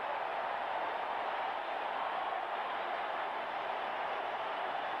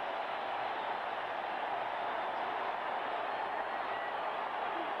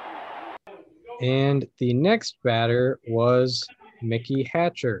 And the next batter was Mickey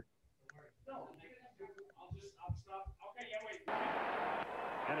Hatcher.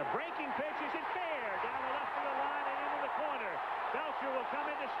 And a breaking pitch is in fair down the left field line and into the corner. Belcher will come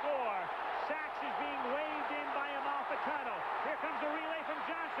in to score. Sax is being waved in by Amalfitano. Here comes the relay from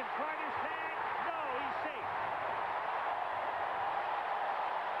Johnson. Carter's tag. No, he's safe.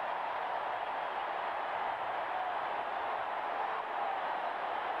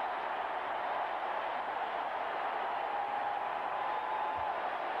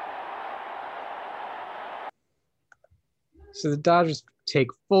 So the Dodgers take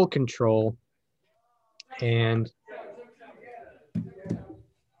full control, and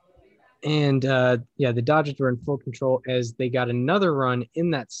the Dodgers were in full control as they got another run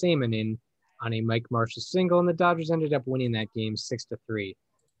in that same inning on a Mike Marshall single, and the Dodgers ended up winning that game 6-3.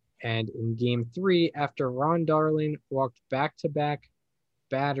 And in game 3, after Ron Darling walked back-to-back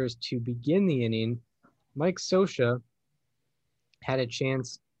batters to begin the inning, Mike Scioscia had a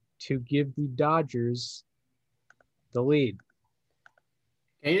chance to give the Dodgers the lead.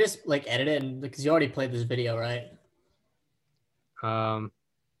 Can you just edit it? And because you already played this video, right?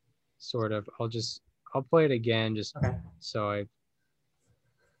 Sort of. I'll play it again just so I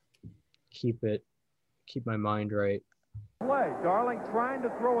keep my mind right. Play. Darling trying to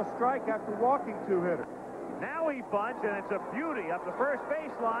throw a strike after walking 2-hitter. Now he bunts, and it's a beauty up the first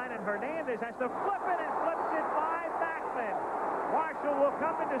baseline, and Hernandez has to flip it and flips it by Backman. Marshall will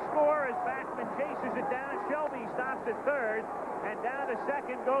come in to score as Backman chases it down. Shelby stops at third, and down to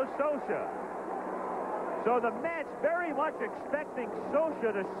second goes Scioscia. So the Mets very much expecting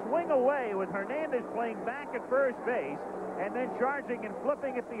Scioscia to swing away with Hernandez playing back at first base and then charging and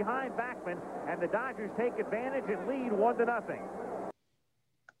flipping it behind Backman, and the Dodgers take advantage and lead 1-0.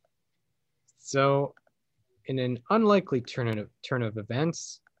 So in an unlikely turn of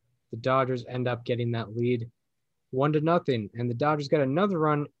events, the Dodgers end up getting that lead 1-0, and the Dodgers got another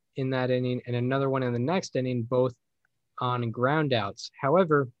run in that inning and another one in the next inning, both on ground outs.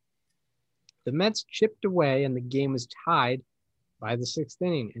 However, the Mets chipped away and the game was tied by the 6th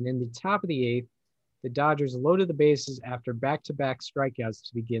inning. And in the top of the 8th, the Dodgers loaded the bases after back-to-back strikeouts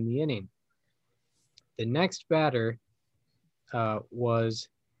to begin the inning. The next batter was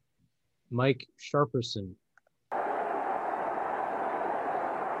Mike Sharperson. And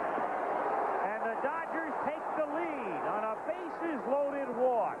the Dodgers take the lead on a bases-loaded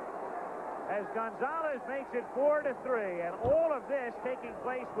walk as Gonzalez makes it 4-3, and all of this taking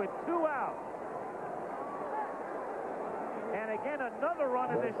place with 2 outs. And again, another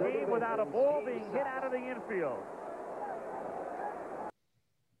run in this game without a ball being hit out of the infield.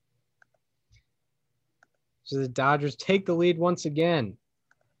 So the Dodgers take the lead once again.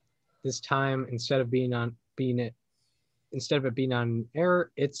 This time, instead of it being on an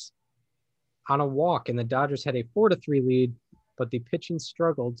error, it's on a walk, and the Dodgers had a 4-3 lead, but the pitching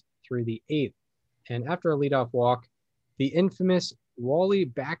struggled through the 8th. And after a leadoff walk, the infamous Wally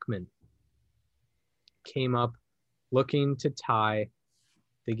Backman came up looking to tie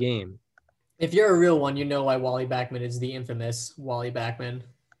the game. If you're a real one, you know why Wally Backman is the infamous Wally Backman.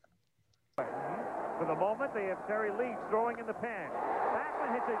 For the moment, they have Terry Leach throwing in the pen.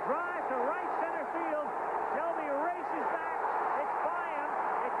 Backman hits a drive to right center field. Shelby races back. It's by him.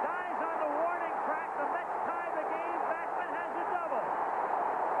 It dies on the warning track. The Mets tie the game. Backman has a double.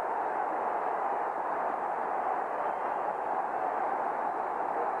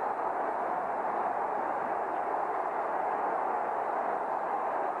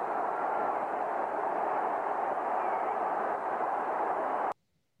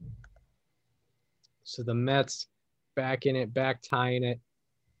 So the Mets back in it, back tying it,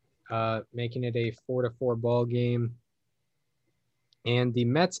 making it a 4-4 ball game. And the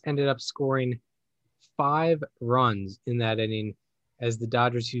Mets ended up scoring 5 runs in that inning as the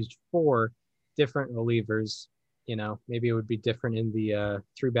Dodgers used 4 different relievers. You know, maybe it would be different in the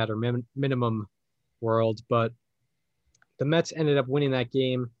 3-batter minimum world, but the Mets ended up winning that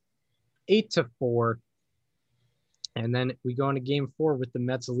game 8-4. And then we go into game 4 with the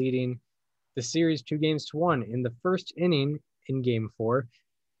Mets leading the series 2-1. In the first inning in game 4,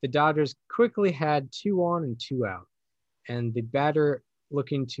 the Dodgers quickly had 2 on and 2 out. And the batter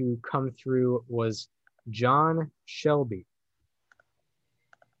looking to come through was John Shelby.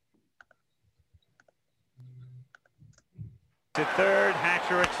 To third,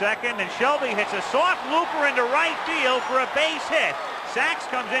 Hatcher at second, and Shelby hits a soft looper into right field for a base hit. Sachs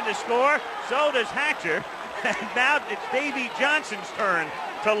comes in to score, so does Hatcher. And now it's Davey Johnson's turn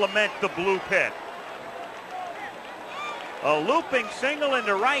to lament the blue pit. A looping single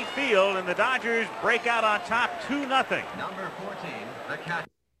into right field, and the Dodgers break out on top 2-0. Number 14, the catcher.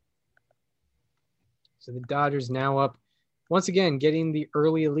 So the Dodgers now up once again, getting the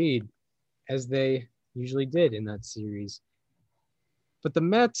early lead as they usually did in that series. But the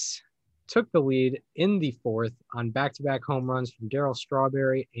Mets took the lead in the 4th on back-to-back home runs from Darryl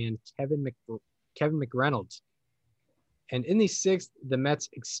Strawberry and Kevin McReynolds. And in the 6th, the Mets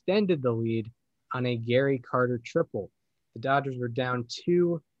extended the lead on a Gary Carter triple. The Dodgers were down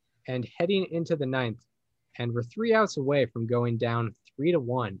 2 and heading into the 9th and were 3 outs away from going down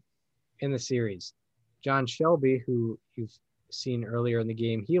 3-1 in the series. John Shelby, who you've seen earlier in the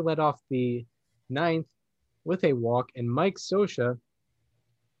game, he led off the 9th with a walk, and Mike Scioscia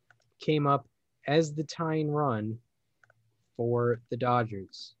came up as the tying run for the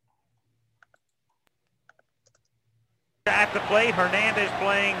Dodgers. At the plate, Hernandez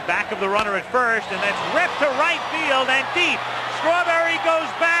playing back of the runner at first, and that's ripped to right field and deep. Strawberry goes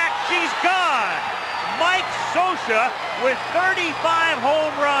back. She's gone. Mike Scioscia with 35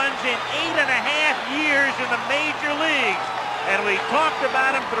 home runs in 8.5 years in the major leagues. And we talked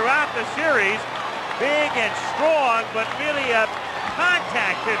about him throughout the series. Big and strong, but really a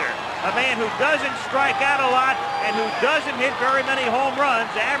contact hitter. A man who doesn't strike out a lot and who doesn't hit very many home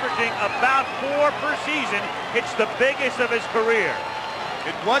runs, averaging about 4 per season. It's the biggest of his career.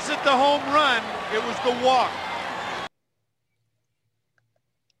 It wasn't the home run, it was the walk.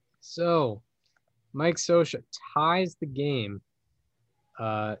 So, Mike Scioscia ties the game,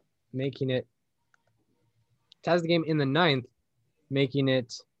 ties the game in the 9th, making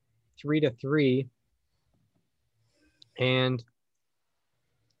it 3-3. And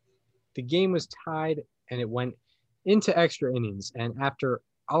the game was tied and it went into extra innings. And after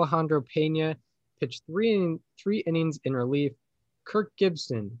Alejandro Pena pitched three innings in relief, Kirk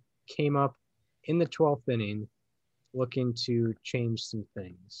Gibson came up in the 12th inning looking to change some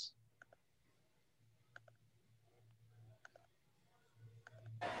things.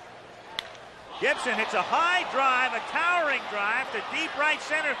 Gibson hits a high drive, a towering drive to deep right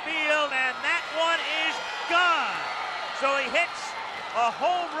center field, and that one is gone. So he hits a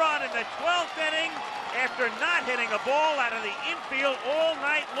home run in the 12th inning after not hitting a ball out of the infield all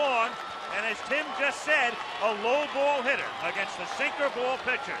night long. And as Tim just said, a low ball hitter against the sinker ball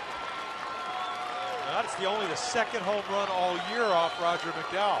pitcher. That's only the second home run all year off Roger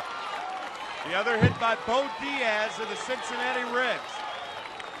McDowell. The other hit by Bo Diaz of the Cincinnati Reds,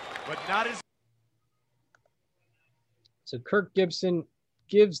 but not as. So Kirk Gibson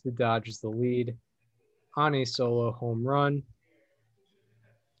gives the Dodgers the lead on a solo home run.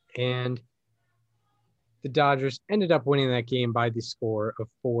 And the Dodgers ended up winning that game by the score of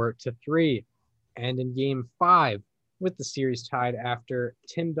 4-3. And in game 5, with the series tied after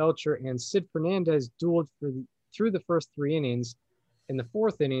Tim Belcher and Sid Fernandez dueled through the first 3 innings, in the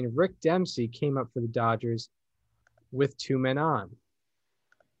 4th inning, Rick Dempsey came up for the Dodgers with 2 men on.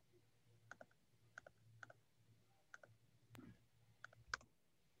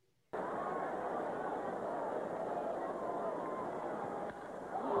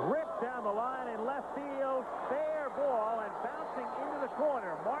 Down the line in left field, fair ball, and bouncing into the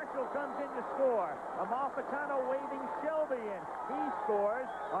corner. Marshall comes in to score. Amalfitano waving Shelby in. He scores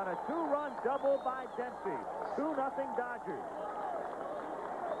on a 2-run double by Dempsey. 2-0 Dodgers.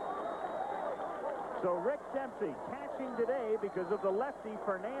 So Rick Dempsey catching today because of the lefty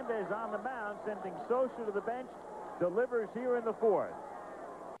Fernandez on the mound, sending Sosa to the bench, delivers here in the 4th.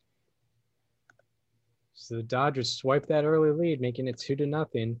 So the Dodgers swipe that early lead, making it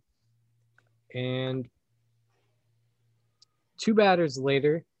 2-0. And 2 batters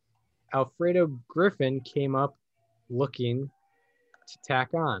later, Alfredo Griffin came up looking to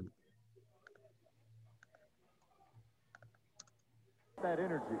tack on. That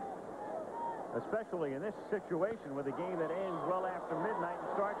energy, especially in this situation with a game that ends well after midnight and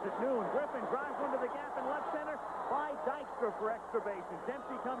starts at noon. Griffin drives one to the gap in left center by Dykstra for extra bases.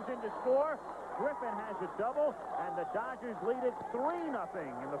 Dempsey comes in to score. Griffin has a double, and the Dodgers lead it 3-0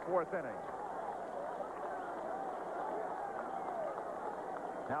 in the 4th inning.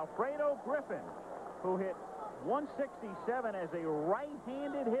 Alfredo Griffin, who hit 167 as a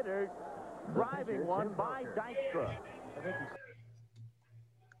right-handed hitter, driving one by Dykstra. I think he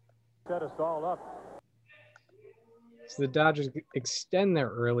set us all up. So the Dodgers extend their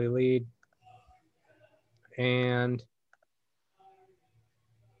early lead, and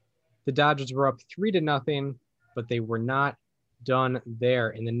the Dodgers were up 3-0, but they were not done there.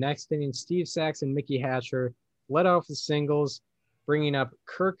 In the next inning, Steve Sachs and Mickey Hatcher led off the singles, bringing up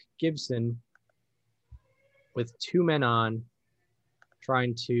Kirk Gibson with 2 men on,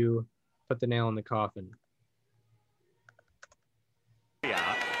 trying to put the nail in the coffin.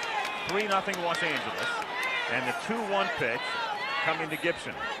 3-0 Los Angeles, and the 2-1 pitch coming to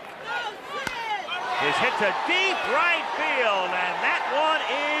Gibson. His hit to deep right field, and that one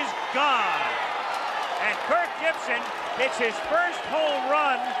is gone. And Kirk Gibson hits his first home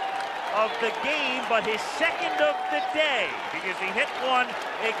run of the game, but his second of the day, because he hit one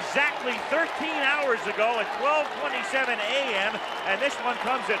exactly 13 hours ago at 12:27 a.m., and this one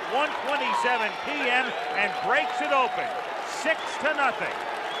comes at 1:27 p.m. and breaks it open, 6-0.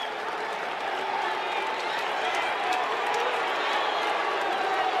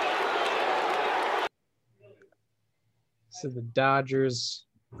 So the Dodgers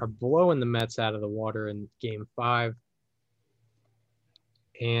are blowing the Mets out of the water in game 5.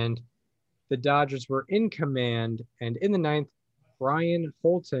 And the Dodgers were in command, and in the 9th, Brian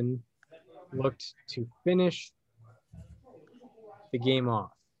Holton looked to finish the game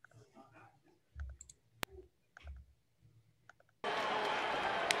off.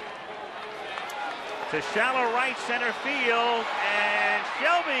 To shallow right center field, and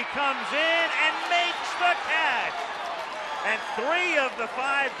Shelby comes in and makes the catch. And 3 of the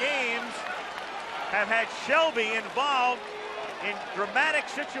 5 games have had Shelby involved in dramatic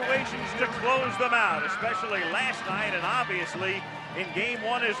situations to close them out, especially last night and obviously in game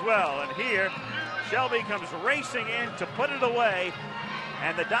 1 as well. And here, Shelby comes racing in to put it away,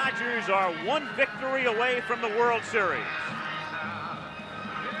 and the Dodgers are 1 victory away from the World Series.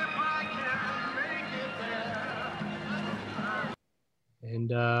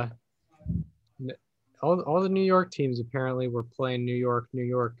 And all the New York teams apparently were playing New York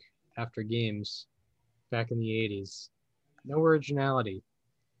after games back in the 80s. No originality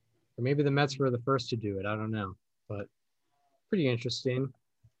Or maybe the Mets were the first to do it. I don't know. But pretty interesting.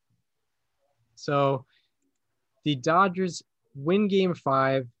 So the Dodgers win Game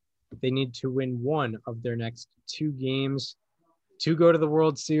 5. They need to win one of their next 2 games to go to the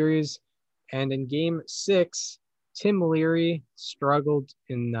World Series. And in Game 6, Tim Leary struggled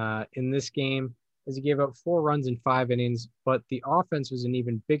in this game as he gave up 4 runs in 5 innings, but the offense was an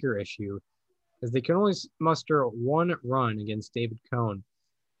even bigger issue as they could only muster 1 run against David Cone.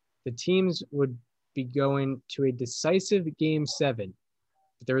 The teams would be going to a decisive Game 7,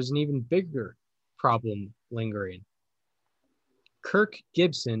 but there was an even bigger problem lingering. Kirk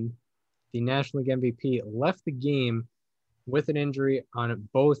Gibson, the National League MVP, left the game with an injury on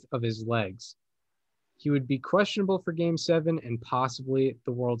both of his legs. He would be questionable for Game 7 and possibly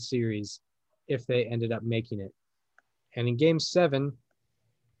the World Series if they ended up making it. And in Game 7,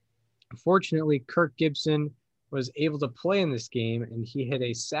 unfortunately, Kirk Gibson was able to play in this game, and he hit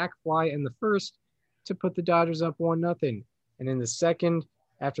a sac fly in the first to put the Dodgers up 1-0. And in the second,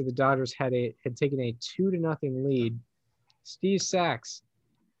 after the Dodgers had taken a 2-0 lead, Steve Sax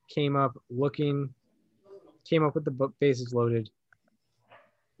came up with the bases loaded,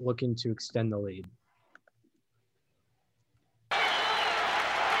 looking to extend the lead. Back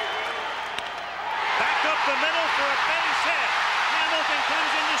up the middle for a base hit. Hamilton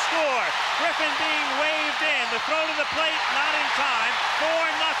comes in to score. Griffin being waved in. The throw to the plate, not in time.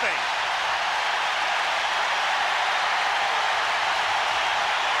 4-0.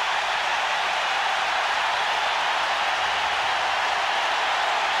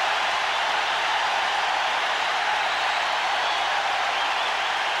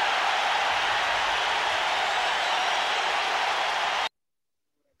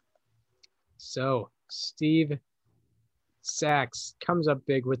 So Steve Sax comes up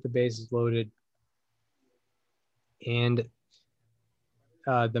big with the bases loaded. And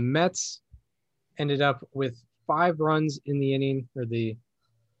the Mets ended up with 5 runs in the inning, or the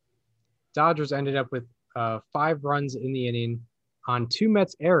Dodgers ended up with 5 runs in the inning on 2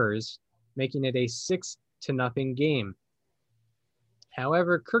 Mets errors, making it a 6-0 game.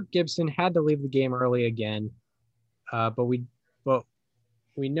 However, Kirk Gibson had to leave the game early again, but we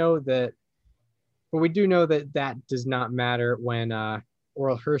do know that that does not matter when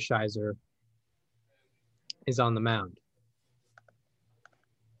Orel Hershiser is on the mound.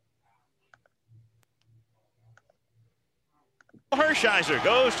 Hershiser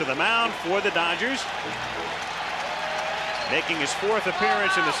goes to the mound for the Dodgers, making his 4th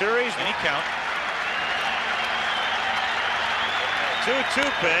appearance in the series. Any count. 2-2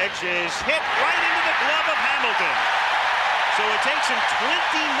 pitch is hit right into the glove of Hamilton. So it takes him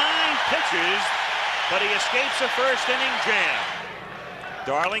 29 pitches, but he escapes a first inning jam.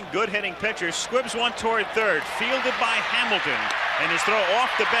 Darling, good hitting pitcher, squibs one toward third, fielded by Hamilton, and his throw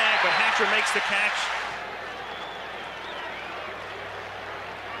off the bag, but Hatcher makes the catch.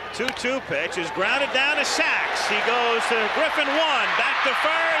 2-2 pitch is grounded down to Sax. He goes to Griffin 1, back to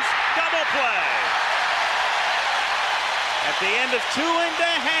first, double play. At the end of 2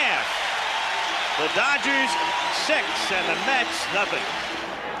 1/2, the Dodgers 6 and the Mets nothing.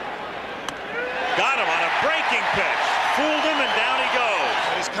 Got him on a breaking pitch. Fooled him, and down he goes.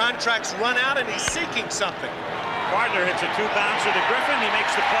 His contract's run out, and he's seeking something. Gardner hits a 2-bouncer to Griffin. He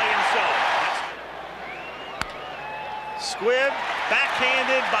makes the play himself. Squibb,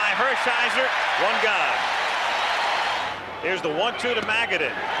 backhanded by Hershiser. 1 gone. Here's the 1-2 to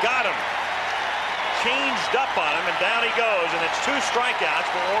Magadan. Got him. Changed up on him, and down he goes. And it's 2 strikeouts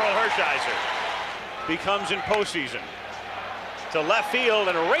for Orel Hershiser. Becomes in postseason. To left field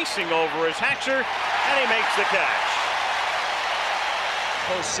and racing over is Hatcher, and he makes the catch.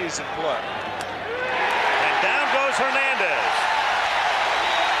 Postseason play. And down goes Hernandez.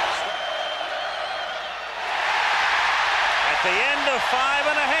 At the end of 5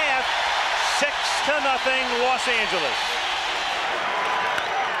 1/2, 6-0 Los Angeles.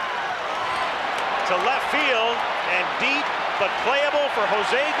 To left field and deep, but playable for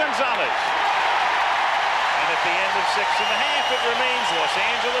Jose Gonzalez. And at the end of 6 1/2, it remains Los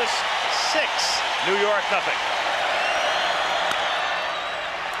Angeles 6, New York nothing.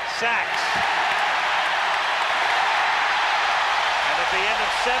 Sax. And at the end of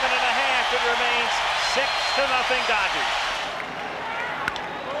 7 1/2, it remains 6-0 Dodgers.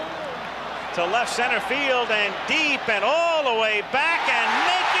 To left center field and deep and all the way back, and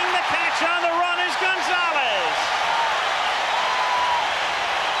making the catch on the run is Gonzalez.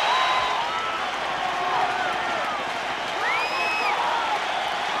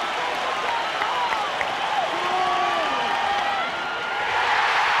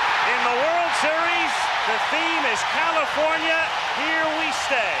 In the World Series, the theme is California, here we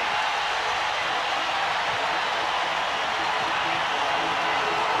stay.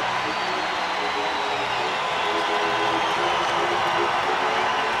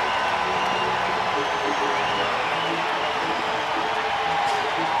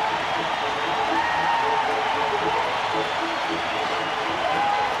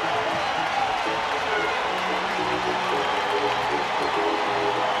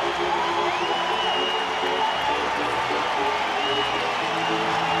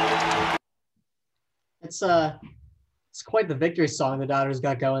 it's quite the victory song the Dodgers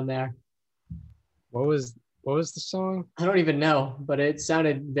got going there. What was the song? I don't even know, but it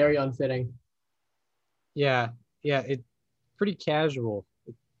sounded very unfitting. Yeah, it pretty casual.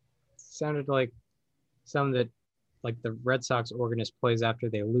 It sounded like something that like the Red Sox organist plays after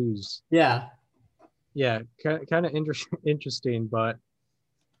they lose. Yeah. Yeah, kind of interesting, but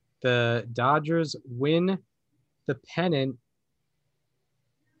the Dodgers win the pennant,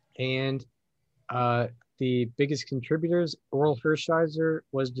 and the biggest contributors, Oral Hershiser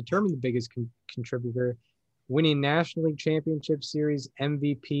was determined the biggest contributor, winning National League Championship Series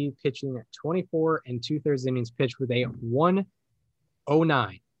MVP, pitching at 24 2/3 innings pitched with a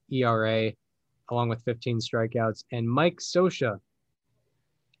 1.09 ERA, along with 15 strikeouts. And Mike Scioscia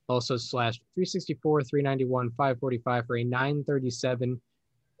also slashed 364, 391, 545 for a 937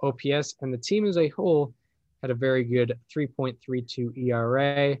 OPS. And the team as a whole had a very good 3.32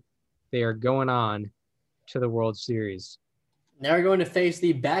 ERA. They are going on to the World Series. They're going to face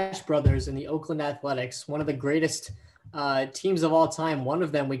the Bash Brothers in the Oakland Athletics, one of the greatest teams of all time. One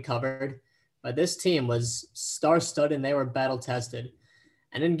of them we covered, but this team was star-studded and they were battle-tested.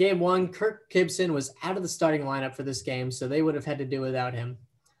 And in game one, Kirk Gibson was out of the starting lineup for this game, so they would have had to do without him.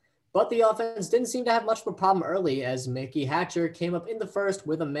 But the offense didn't seem to have much of a problem early, as Mickey Hatcher came up in the first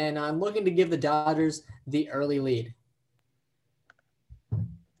with a man on, looking to give the Dodgers the early lead.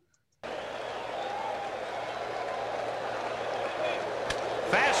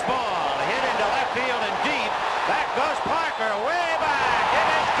 Fastball hit into left field and deep. Back goes Parker, way back. It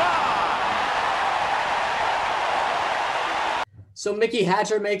is gone. So Mickey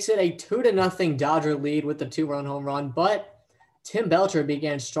Hatcher makes it a 2-0 Dodger lead with the 2-run home run, but Tim Belcher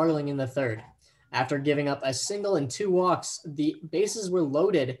began struggling in the third. After giving up a single and 2 walks, the bases were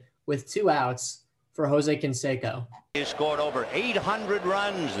loaded with 2 outs for Jose Canseco. He scored over 800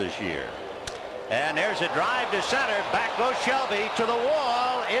 runs this year. And there's a drive to center. Back goes Shelby to the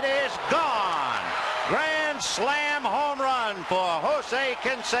wall. It is gone. Grand slam home run for Jose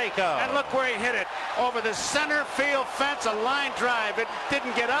Canseco. And look where he hit it. Over the center field fence, a line drive. It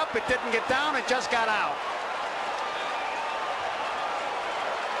didn't get up, it didn't get down, it just got out.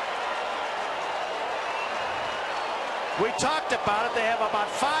 We talked about it. They have about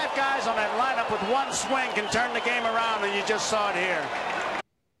 5 guys on that lineup with one swing can turn the game around, and you just saw it here.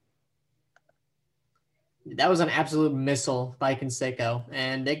 That was an absolute missile by Canseco,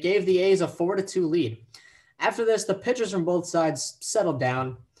 and it gave the A's a 4-2 lead. After this, the pitchers from both sides settled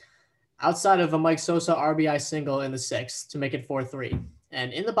down, outside of a Mike Scioscia RBI single in the 6th to make it 4-3.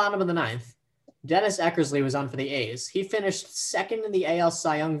 And in the bottom of the 9th, Dennis Eckersley was on for the A's. He finished 2nd in the AL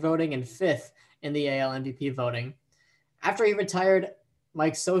Cy Young voting and 5th in the AL MVP voting. After he retired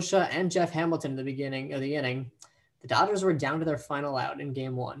Mike Scioscia and Jeff Hamilton at the beginning of the inning, the Dodgers were down to their final out in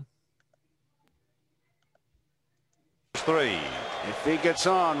game 1. 3. If he gets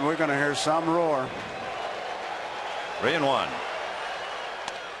on, we're going to hear some roar. 3-1.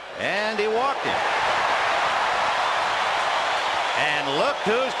 And he walked him. And look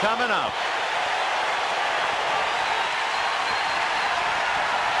who's coming up.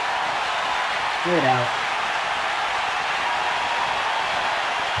 Good out.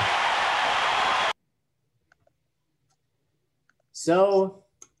 So,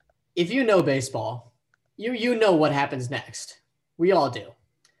 if you know baseball, you know what happens next. We all do.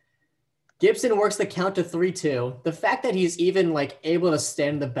 Gibson works the count to 3-2. The fact that he's even able to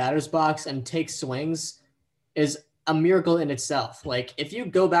stand in the batter's box and take swings is a miracle in itself. If you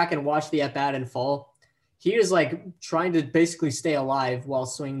go back and watch the at-bat in full, he is trying to basically stay alive while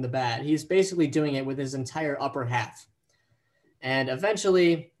swinging the bat. He's basically doing it with his entire upper half. And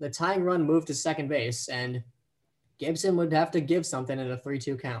eventually, the tying run moved to second base, and Gibson would have to give something in a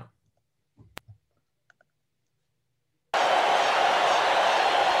 3-2 count.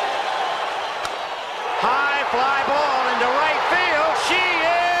 High fly ball into right field. She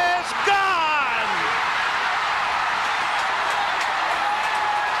is gone.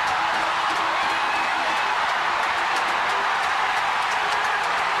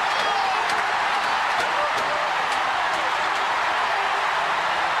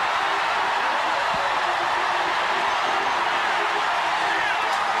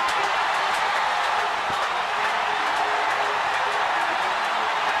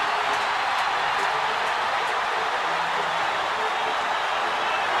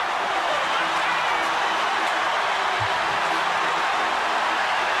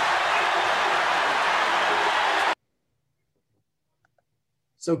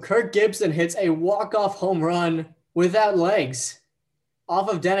 So Kirk Gibson hits a walk-off home run without legs off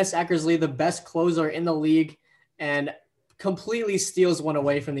of Dennis Eckersley, the best closer in the league, and completely steals one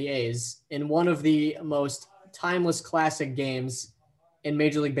away from the A's in one of the most timeless classic games in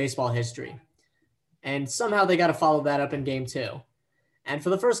Major League Baseball history. And somehow they got to follow that up in game 2. And for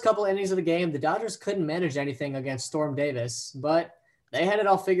the first couple innings of the game, the Dodgers couldn't manage anything against Storm Davis, but they had it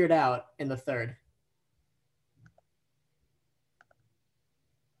all figured out in the 3rd.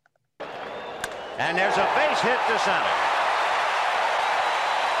 And there's a base hit to center.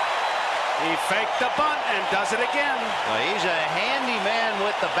 He faked the bunt and does it again. Well, he's a handy man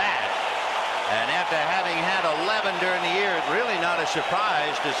with the bat. And after having had 11 during the year, it's really not a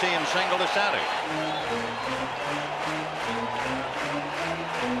surprise to see him single to center.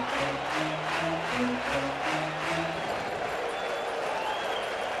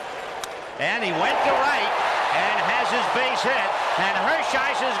 And he went to right and has his base hit. And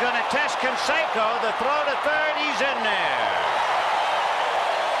Hershiser's going to test Canseco. The throw to third, he's in there.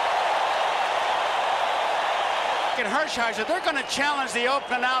 At Hershiser, they're going to challenge the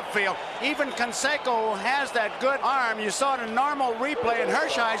Oakland outfield. Even Canseco has that good arm. You saw it in normal replay, and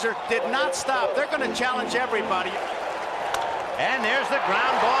Hershiser did not stop. They're going to challenge everybody. And there's the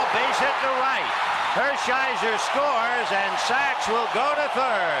ground ball, base hit to right. Hershiser scores, and Sachs will go to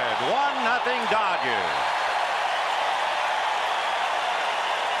third. 1-0 Dodgers.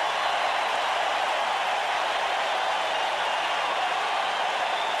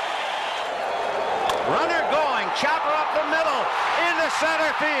 Runner going, chopper up the middle, into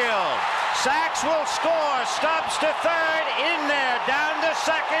center field. Sachs will score, Stubbs to third, in there, down to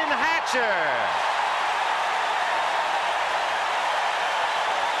second, Hatcher.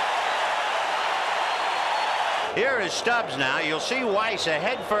 Here is Stubbs now. You'll see Weiss, a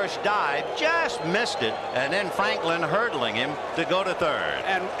head-first dive, just missed it, and then Franklin hurdling him to go to third.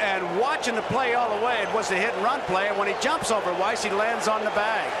 And watching the play all the way, it was a hit-and-run play, and when he jumps over Weiss, he lands on the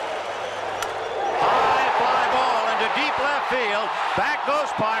bag. High fly ball into deep left field. Back goes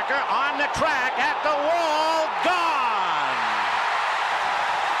Parker on the track at the wall. Gone.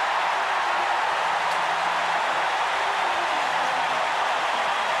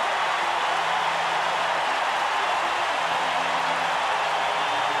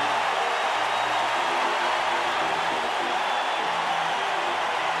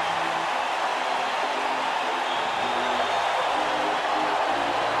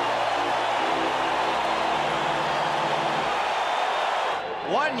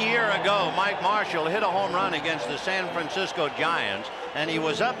 One year ago, Mike Marshall hit a home run against the San Francisco Giants, and he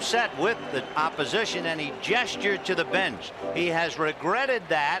was upset with the opposition, and he gestured to the bench. He has regretted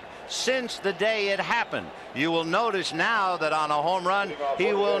that since the day it happened. You will notice now that on a home run,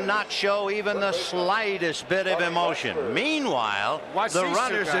 he will not show even the slightest bit of emotion. Meanwhile, the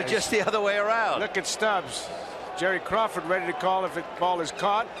runners are just the other way around. Look at Stubbs. Jerry Crawford ready to call if the ball is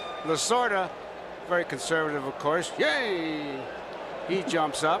caught. Lasorda, very conservative, of course. Yay! He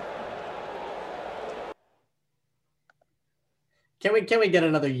jumps up. Can we get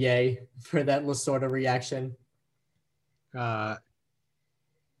another yay for that Lasorda reaction? Let's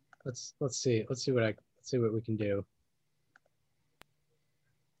see what we can do.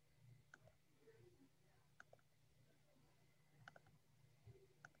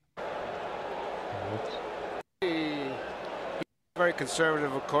 Very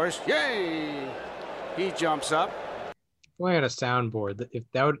conservative, of course. Yay! He jumps up. We had a soundboard. If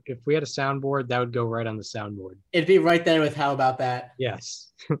we had a soundboard, that would go right on the soundboard. It'd be right there with how about that?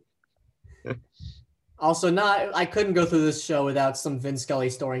 Yes. Also, I couldn't go through this show without some Vin Scully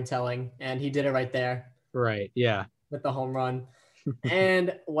storytelling, and he did it right there. Right, yeah. With the home run.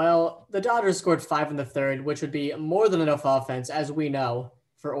 And, well, the Dodgers scored 5 in the 3rd, which would be more than enough offense, as we know,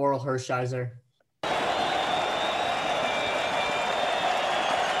 for Orel Hershiser.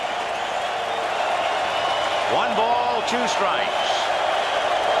 1 ball, 2 strikes.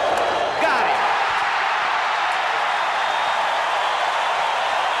 Got him.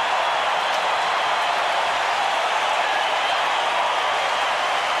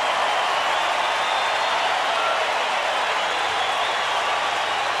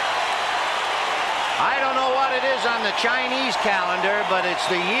 I don't know what it is on the Chinese calendar, but it's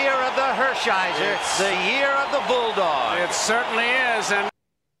the year of the Hershiser, the year of the Bulldog. It certainly is. And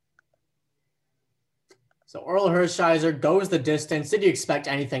so Orel Hershiser goes the distance. Did you expect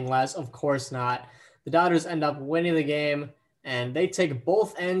anything less? Of course not. The Dodgers end up winning the game, and they take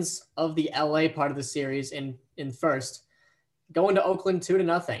both ends of the LA part of the series in first, going to Oakland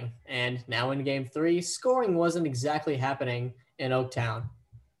 2-0. And now in game 3, scoring wasn't exactly happening in Oaktown.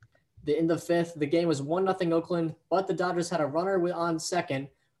 In the 5th, the game was 1-0 Oakland, but the Dodgers had a runner on second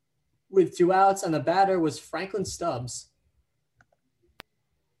with 2 outs, and the batter was Franklin Stubbs.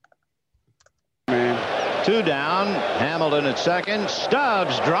 Man. 2 down. Hamilton at second.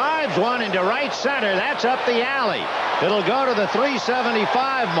 Stubbs drives one into right center. That's up the alley. It'll go to the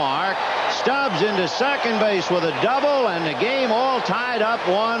 375 mark. Stubbs into second base with a double, and the game all tied up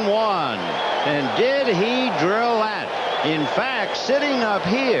 1-1. And did he drill that? In fact, sitting up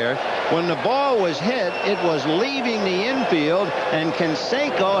here, when the ball was hit, it was leaving the infield, and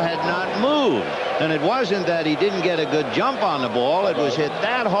Canseco had not moved. And it wasn't that he didn't get a good jump on the ball. It was hit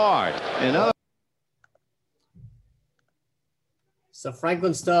that hard. So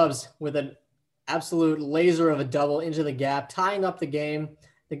Franklin Stubbs with an absolute laser of a double into the gap, tying up the game.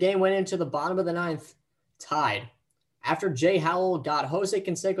 The game went into the bottom of the 9th, tied. After Jay Howell got Jose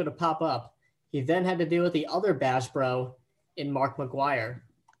Canseco to pop up, he then had to deal with the other Bash Bro in Mark McGwire.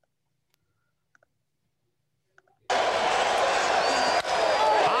 High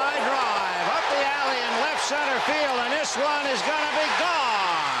drive up the alley in left center field, and this one is going to be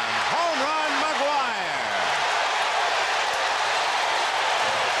gone. Home run, McGwire.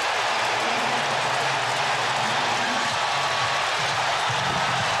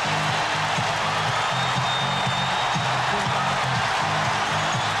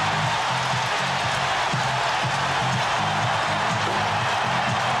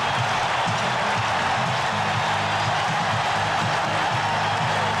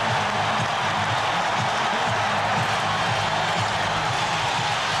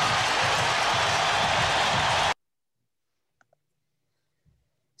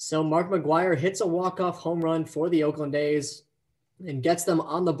 So Mark McGwire hits a walk-off home run for the Oakland A's and gets them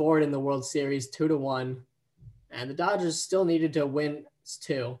on the board in the World Series 2-1. And the Dodgers still needed to win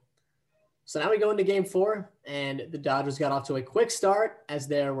 2. So now we go into game 4, and the Dodgers got off to a quick start as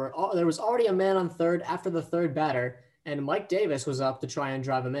there was already a man on third after the third batter, and Mike Davis was up to try and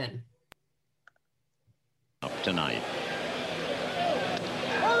drive him in. Up tonight.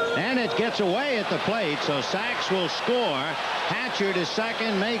 And it gets away at the plate, so Sachs will score. Hatcher to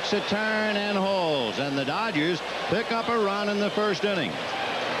second, makes a turn and holds. And the Dodgers pick up a run in the first inning.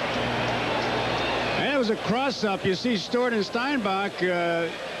 And it was a cross-up. You see Stewart and Steinbach. I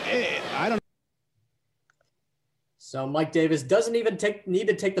don't. So Mike Davis doesn't even need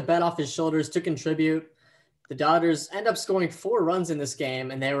to take the bat off his shoulders to contribute. The Dodgers end up scoring 4 runs in this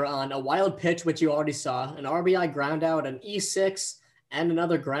game, and they were on a wild pitch, which you already saw, an RBI ground out, an E6, and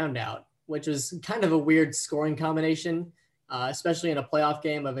another ground out, which was kind of a weird scoring combination, especially in a playoff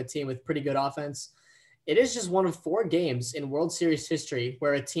game of a team with pretty good offense. It is just one of 4 games in World Series history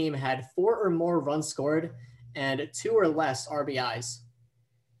where a team had 4 or more runs scored and 2 or less RBIs.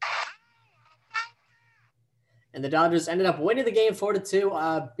 And the Dodgers ended up winning the game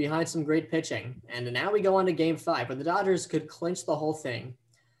 4-2 behind some great pitching. And now we go on to game 5, where the Dodgers could clinch the whole thing.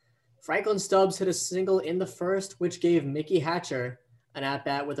 Franklin Stubbs hit a single in the first, which gave Mickey Hatcher an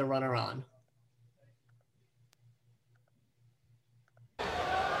at-bat with a runner on.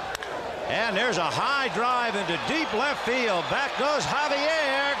 And there's a high drive into deep left field. Back goes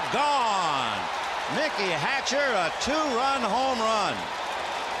Javier. Gone. Mickey Hatcher, a 2-run home run.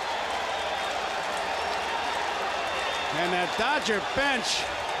 And that Dodger bench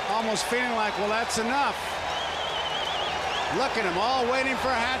almost feeling like, well, that's enough. Look at them all waiting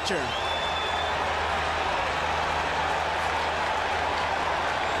for Hatcher.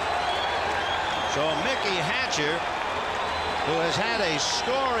 So Mickey Hatcher, who has had a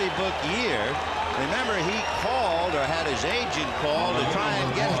storybook year, remember he called, or had his agent call, to try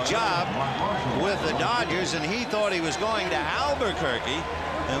and get a job with the Dodgers, and he thought he was going to Albuquerque.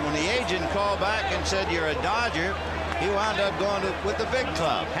 And when the agent called back and said, "You're a Dodger," he wound up going with the big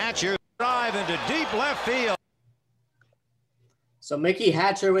club. Hatcher drive into deep left field. So Mickey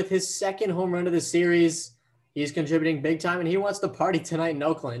Hatcher with his second home run of the series. He's contributing big time, and he wants to party tonight in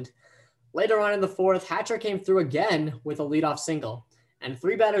Oakland. Later on in the 4th, Hatcher came through again with a leadoff single. And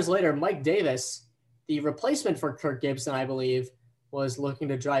 3 batters later, Mike Davis, the replacement for Kirk Gibson, I believe, was looking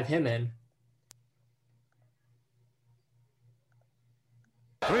to drive him in.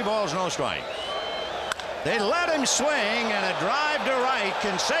 3 balls, no strike. They let him swing, and a drive to right.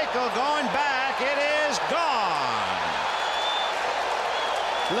 Canseco going back. It is gone.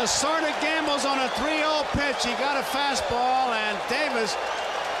 Lasorda gambles on a 3-0 pitch. He got a fastball, and Davis,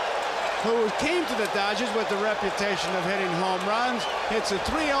 who came to the Dodgers with the reputation of hitting home runs, hits a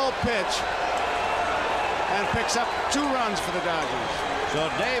 3-0 pitch and picks up 2 runs for the Dodgers. So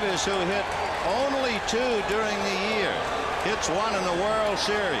Davis, who hit only 2 during the year, hits 1 in the World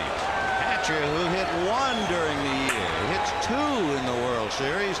Series. Hatcher, who hit 1 during the year, hits 2 in the World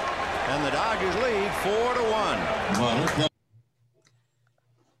Series, and the Dodgers lead 4-1.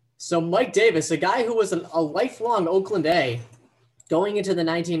 So Mike Davis, a guy who was a lifelong Oakland A, going into the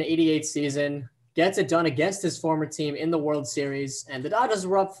 1988 season, gets it done against his former team in the World Series, and the Dodgers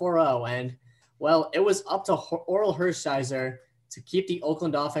were up 4-0. And, well, it was up to Orel Hershiser to keep the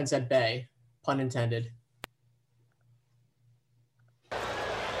Oakland offense at bay, pun intended.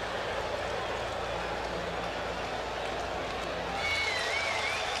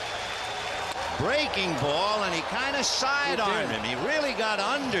 Breaking ball, and he kind of sidearmed him. He really got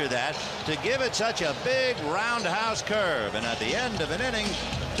under that to give it such a big roundhouse curve. And at the end of an inning,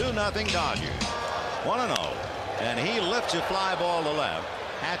 2-0 Dodgers. 1-0. And he lifts a fly ball to left.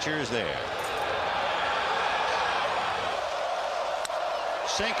 Hatcher's there.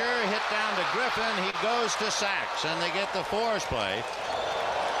 Sinker hit down to Griffin. He goes to Sachs, and they get the force play.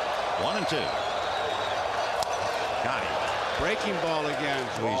 1-2. Got him. Breaking ball again.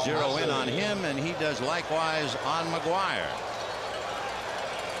 So we zero in on him, and he does likewise on McGuire.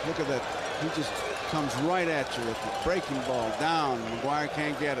 Look at that. He just comes right at you with the breaking ball down. McGuire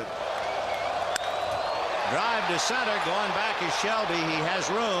can't get it. Drive to center. Going back is Shelby. He has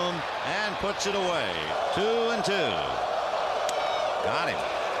room and puts it away. 2-2. Got him.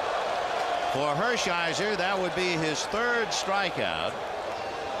 For Hershiser, that would be his third strikeout.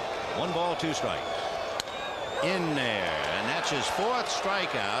 1 ball, 2 strikes. In there, and that's his 4th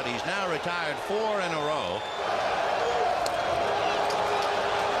strikeout. He's now retired 4 in a row.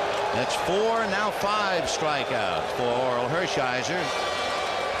 That's 4, now 5 strikeouts for Orel Hershiser.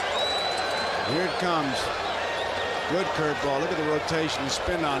 Here it comes. Good curveball. Look at the rotation, the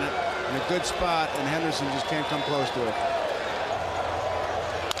spin on it, in a good spot, and Henderson just can't come close to it.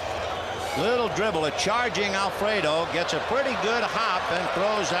 Little dribble, a charging Alfredo gets a pretty good hop and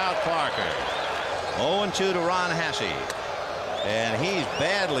throws out Parker. 0-2 to Ron Hassey. And he's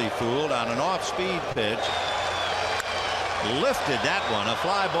badly fooled on an off-speed pitch. Lifted that one, a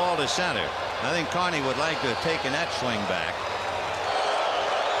fly ball to center. I think Carney would like to have taken that swing back.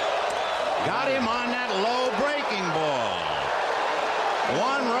 Got him on that low breaking ball.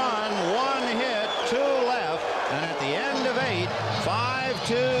 1 run, 1 hit, 2 left. And at the end of 8,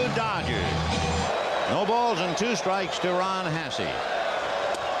 5-2 Dodgers. No balls and 2 strikes to Ron Hassey.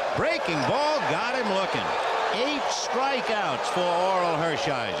 Breaking ball got him looking. 8 strikeouts for Orel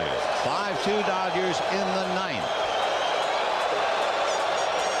Hershiser. 5-2 Dodgers in the 9th.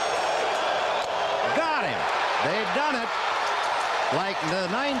 Got him. They've done it. Like the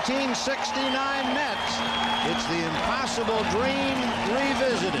 1969 Mets. It's the impossible dream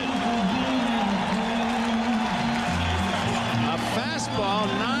revisited. A fastball,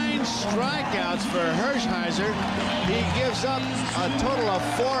 9 strikeouts for Hershiser. He gives up a total of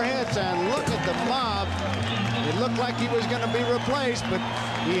 4 hits, and look at the mob. It looked like he was going to be replaced, but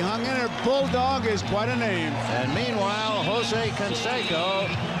he hung in there. Bulldog is quite a name. And meanwhile, Jose Canseco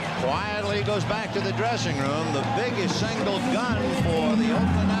quietly goes back to the dressing room. The biggest single gun for the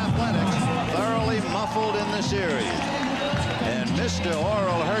Oakland Athletics, thoroughly muffled in the series. And Mr.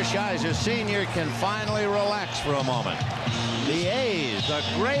 Orel Hershiser Sr. can finally relax for a moment. The A's, a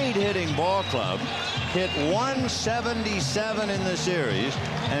great hitting ball club, hit 177 in the series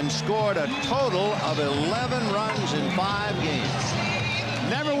and scored a total of 11 runs in 5 games.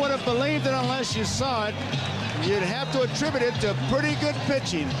 Never would have believed it unless you saw it. You'd have to attribute it to pretty good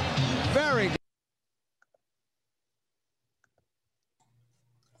pitching. Very good.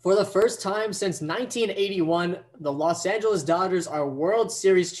 For the first time since 1981, the Los Angeles Dodgers are World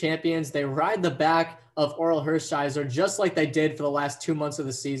Series champions. They ride the back of Orel Hershiser just like they did for the last 2 months of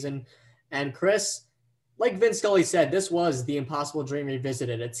the season. And Chris, like Vin Scully said, this was the impossible dream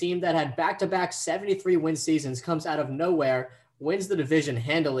revisited. A team that had back-to-back 73-win seasons comes out of nowhere, wins the division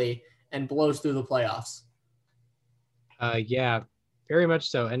handily, and blows through the playoffs. Yeah, very much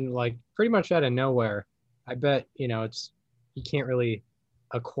so. And like pretty much out of nowhere. I bet, you can't really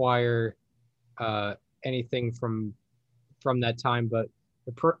acquire anything from that time, but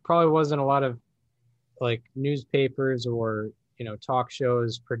there probably wasn't a lot of like newspapers or, talk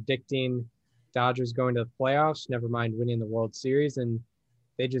shows predicting Dodgers going to the playoffs, never mind winning the World Series. And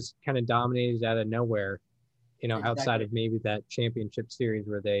they just kind of dominated out of nowhere, exactly. Outside of maybe that championship series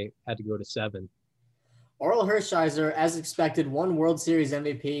where they had to go to 7. Orel Hershiser, as expected, won World Series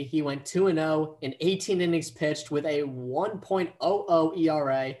MVP. He went 2-0 in 18 innings pitched with a 1.00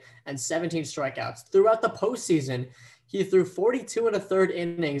 ERA and 17 strikeouts. Throughout the postseason, he threw 42 1/3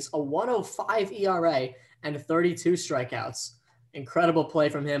 innings, a 1.05 ERA, and 32 strikeouts. Incredible play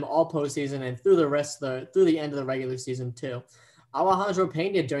from him all postseason and through the end of the regular season too. Alejandro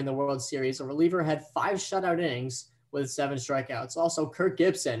Pena during the World Series, a reliever, had 5 shutout innings with 7 strikeouts. Also, Kirk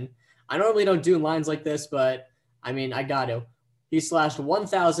Gibson. I normally don't do lines like this, but I got to. He slashed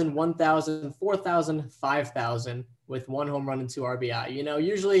 1,000, 1,000, 4,000, 5,000 with 1 home run and 2 RBI. You know,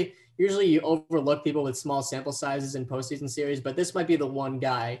 usually you overlook people with small sample sizes in postseason series, but this might be the one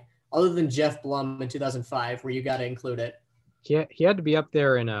guy, other than Jeff Blum in 2005, where you got to include it. He had to be up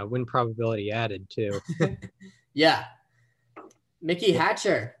there in a win probability added too. Yeah. Mickey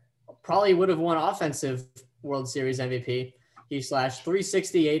Hatcher probably would have won offensive World Series MVP. He slashed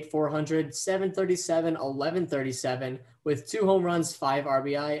 368, 400, 737, 1137 with 2 home runs, 5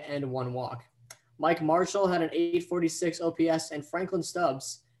 RBI, and 1 walk. Mike Marshall had an 846 OPS, and Franklin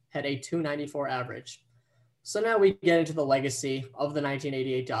Stubbs had a 294 average. So now we get into the legacy of the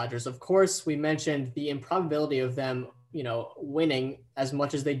 1988 Dodgers. Of course, we mentioned the improbability of them, you know, winning as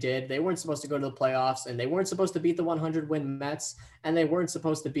much as they did. They weren't supposed to go to the playoffs, and they weren't supposed to beat the 100-win Mets, and they weren't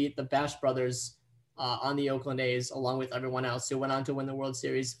supposed to beat the Bash brothers on the Oakland A's, along with everyone else who went on to win the World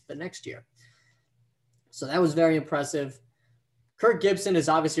Series the next year. So that was very impressive. Kirk Gibson is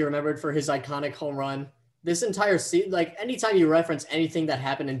obviously remembered for his iconic home run. This entire season, like anytime you reference anything that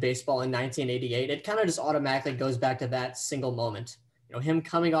happened in baseball in 1988, it kind of just automatically goes back to that single moment. You know, him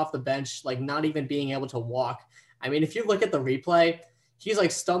coming off the bench, like not even being able to walk. I mean, if you look at the replay, he's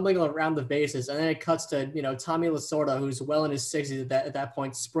like stumbling around the bases, and then it cuts to, you know, Tommy Lasorda, who's well in his 60s at that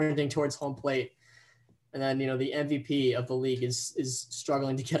point, sprinting towards home plate. And then, you know, the MVP of the league is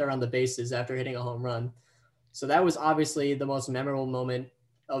struggling to get around the bases after hitting a home run. So that was obviously the most memorable moment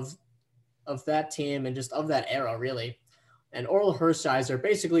of that team and just of that era, really. And Orel Hershiser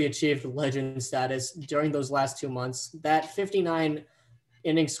basically achieved legend status during those last 2 months. That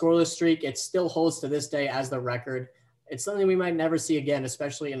 59-inning scoreless streak, it still holds to this day as the record. It's something we might never see again,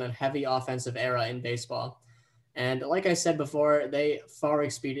 especially in a heavy offensive era in baseball. And like I said before, they far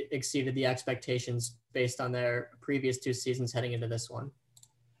exceeded the expectations based on their previous 2 seasons heading into this one.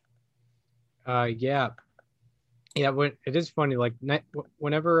 Yeah, it is funny, like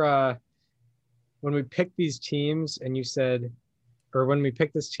whenever when we picked these teams and you said, or when we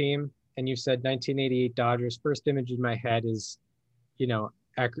picked this team and you said 1988 Dodgers, first image in my head is, you know,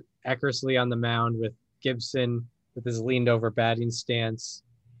 Eckersley on the mound with Gibson with his leaned over batting stance.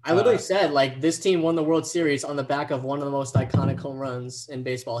 I literally said, like, this team won the World Series on the back of one of the most iconic home runs in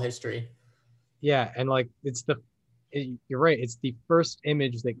baseball history. Yeah, and like you're right. It's the first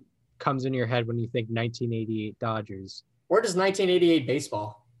image that comes in your head when you think 1988 Dodgers. Or just 1988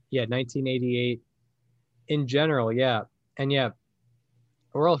 baseball. Yeah, 1988 in general, yeah. And yeah,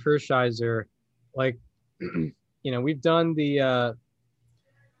 Orel Hershiser, like, you know, we've done the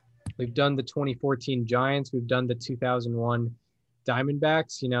 2014 Giants, we've done the 2001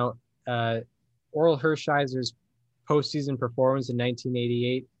 Diamondbacks. You know, Orel Hershiser's postseason performance in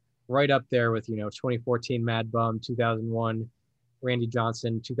 1988, right up there with, you know, 2014 Mad Bum, 2001 Randy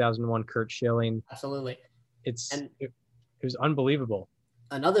Johnson, 2001 Curt Schilling. Absolutely. It was unbelievable.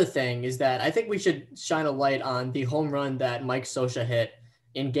 Another thing is that I think we should shine a light on the home run that Mike Scioscia hit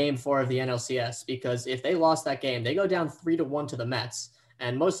in Game 4 of the NLCS, because if they lost that game, they go down 3-1 to the Mets,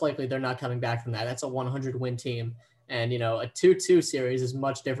 and most likely they're not coming back from that. That's a 100-win team. And, you know, a 2-2 series is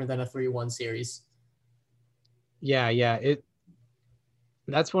much different than a 3-1 series. Yeah.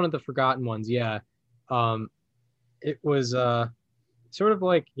 That's one of the forgotten ones. Yeah. It was sort of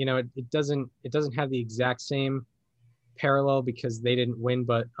like, you know, it doesn't have the exact same parallel because they didn't win,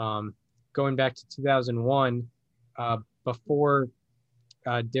 but going back to 2001, before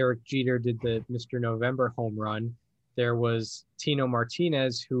Derek Jeter did the Mr. November home run, there was Tino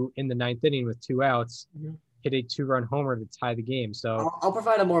Martinez, who in the 9th inning with 2 outs, hit a 2-run homer to tie the game. So I'll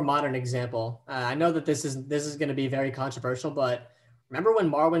provide a more modern example. I know that this is going to be very controversial, but remember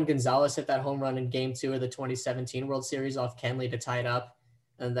when Marwin Gonzalez hit that home run in Game 2 of the 2017 World Series off Kenley to tie it up,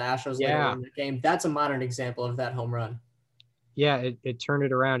 and the Astros later won the game? That's a modern example of that home run. Yeah, it turned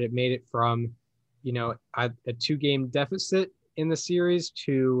it around. It made it from, you know, a 2-game deficit in the series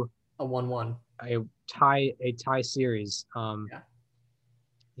to a 1-1, a tie series.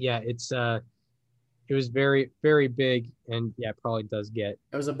 It was very, very big, and yeah, probably does get.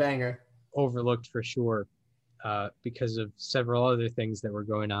 It was a banger. Overlooked for sure, because of several other things that were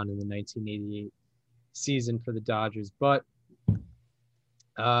going on in the 1988 season for the Dodgers. But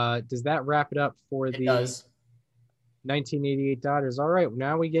does that wrap it up for the 1988 Dodgers? All right,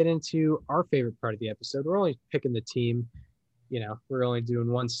 now we get into our favorite part of the episode. We're only picking the team. You know, we're only doing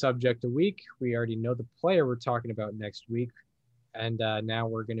one subject a week. We already know the player we're talking about next week. And now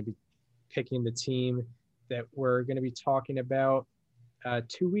we're going to be picking the team that we're going to be talking about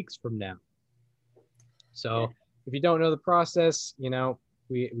 2 weeks from now. So if you don't know the process, you know,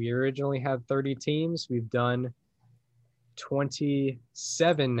 we originally had 30 teams. We've done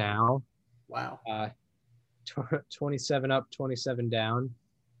 27 now. Wow. 27 up, 27 down.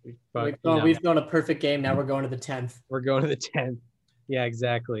 But we've thrown a perfect game. Now we're going to the 10th. We're going to the 10th. Yeah,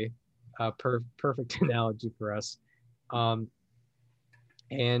 exactly. Perfect analogy for us. And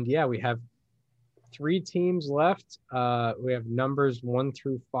yeah, we have 3 teams left. We have numbers 1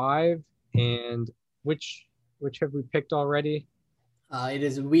 through 5. And which have we picked already?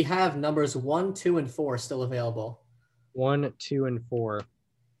 We have numbers 1, 2, and 4 still available. 1, 2, and 4.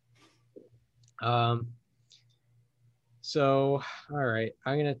 So, all right,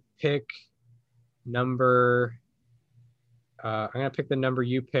 I'm going to pick the number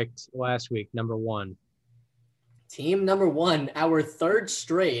you picked last week, number 1. Team number 1, our 3rd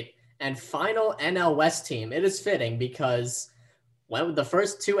straight and final NL West team. It is fitting because when the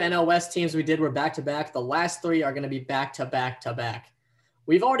first 2 NL West teams we did were back-to-back, the last 3 are going to be back-to-back-to-back.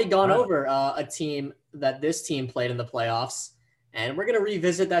 We've already gone over a team that this team played in the playoffs. And we're going to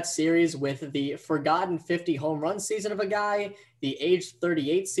revisit that series with the forgotten 50 home run season of a guy, the age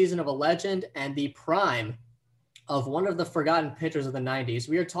 38 season of a legend, and the prime of one of the forgotten pitchers of the 90s.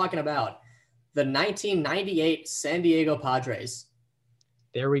 We are talking about the 1998 San Diego Padres.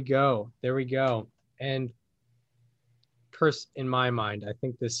 There we go. And in my mind, I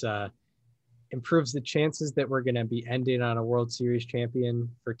think this improves the chances that we're going to be ending on a World Series champion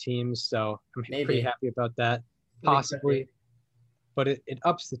for teams. So I'm pretty happy about that. Possibly. But it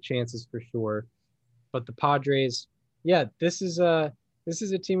ups the chances for sure. But the Padres, yeah, this is a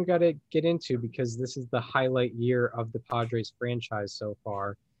team we got to get into because this is the highlight year of the Padres franchise so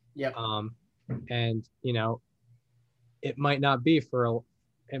far. Yep. And it might not be that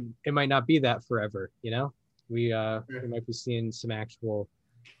forever. We might be seeing some actual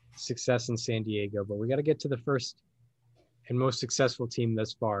success in San Diego, but we got to get to the first and most successful team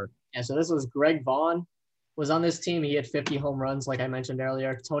thus far. Yeah. So this was Greg Vaughn. Was on this team. He had 50 home runs, like I mentioned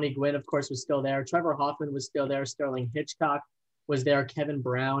earlier. Tony Gwynn, of course, was still there. Trevor Hoffman was still there. Sterling Hitchcock was there. Kevin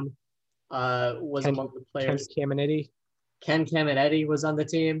Brown was among the players. Ken Caminiti was on the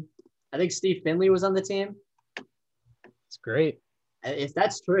team. I think Steve Finley was on the team. It's great. If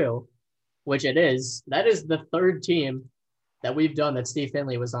that's true, which it is, that is the 3rd team that we've done that Steve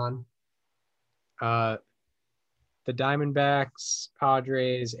Finley was on. The Diamondbacks,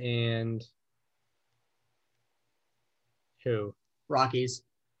 Padres, and who? Rockies.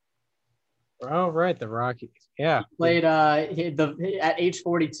 Oh, right, the Rockies. Yeah. He played at age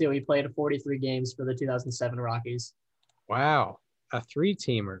 42. He played 43 games for the 2007 Rockies. Wow, a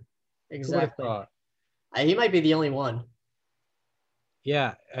 3-teamer. Exactly. He might be the only one.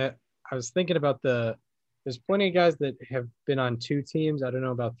 Yeah, I was thinking about there's plenty of guys that have been on 2 teams. I don't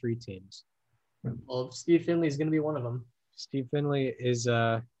know about 3 teams. Well, Steve Finley is going to be one of them. Steve Finley is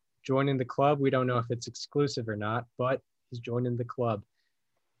joining the club. We don't know if it's exclusive or not, but he's joining the club.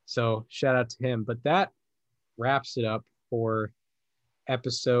 So shout out to him. But that wraps it up for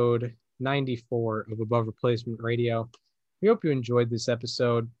episode 94 of Above Replacement Radio. We hope you enjoyed this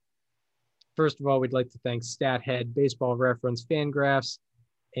episode. First of all, we'd like to thank StatHead, Baseball Reference, Fangraphs,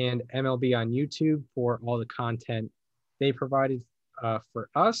 and MLB on YouTube for all the content they provided for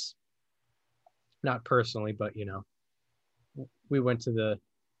us. Not personally, but we went to the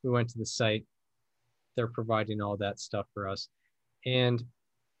site. They're providing all that stuff for us. And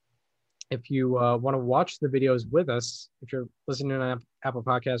if you want to watch the videos with us, if you're listening on Apple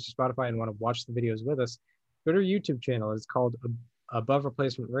Podcasts or Spotify and want to watch the videos with us, go to our YouTube channel. It's called Above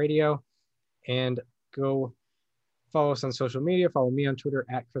Replacement Radio. And go follow us on social media. Follow me on Twitter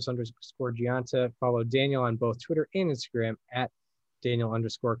at Chris_Gianta. Follow Daniel on both Twitter and Instagram at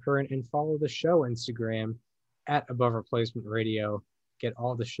Daniel_Current. And follow the show Instagram at Above Replacement Radio. Get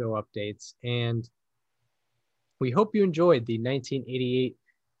all the show updates. And we hope you enjoyed the 1988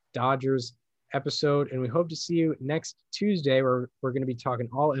 Dodgers episode, and we hope to see you next Tuesday where we're going to be talking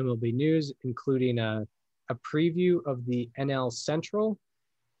all MLB news, including a preview of the NL Central.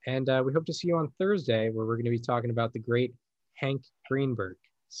 And we hope to see you on Thursday where we're going to be talking about the great Hank Greenberg.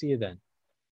 See you then.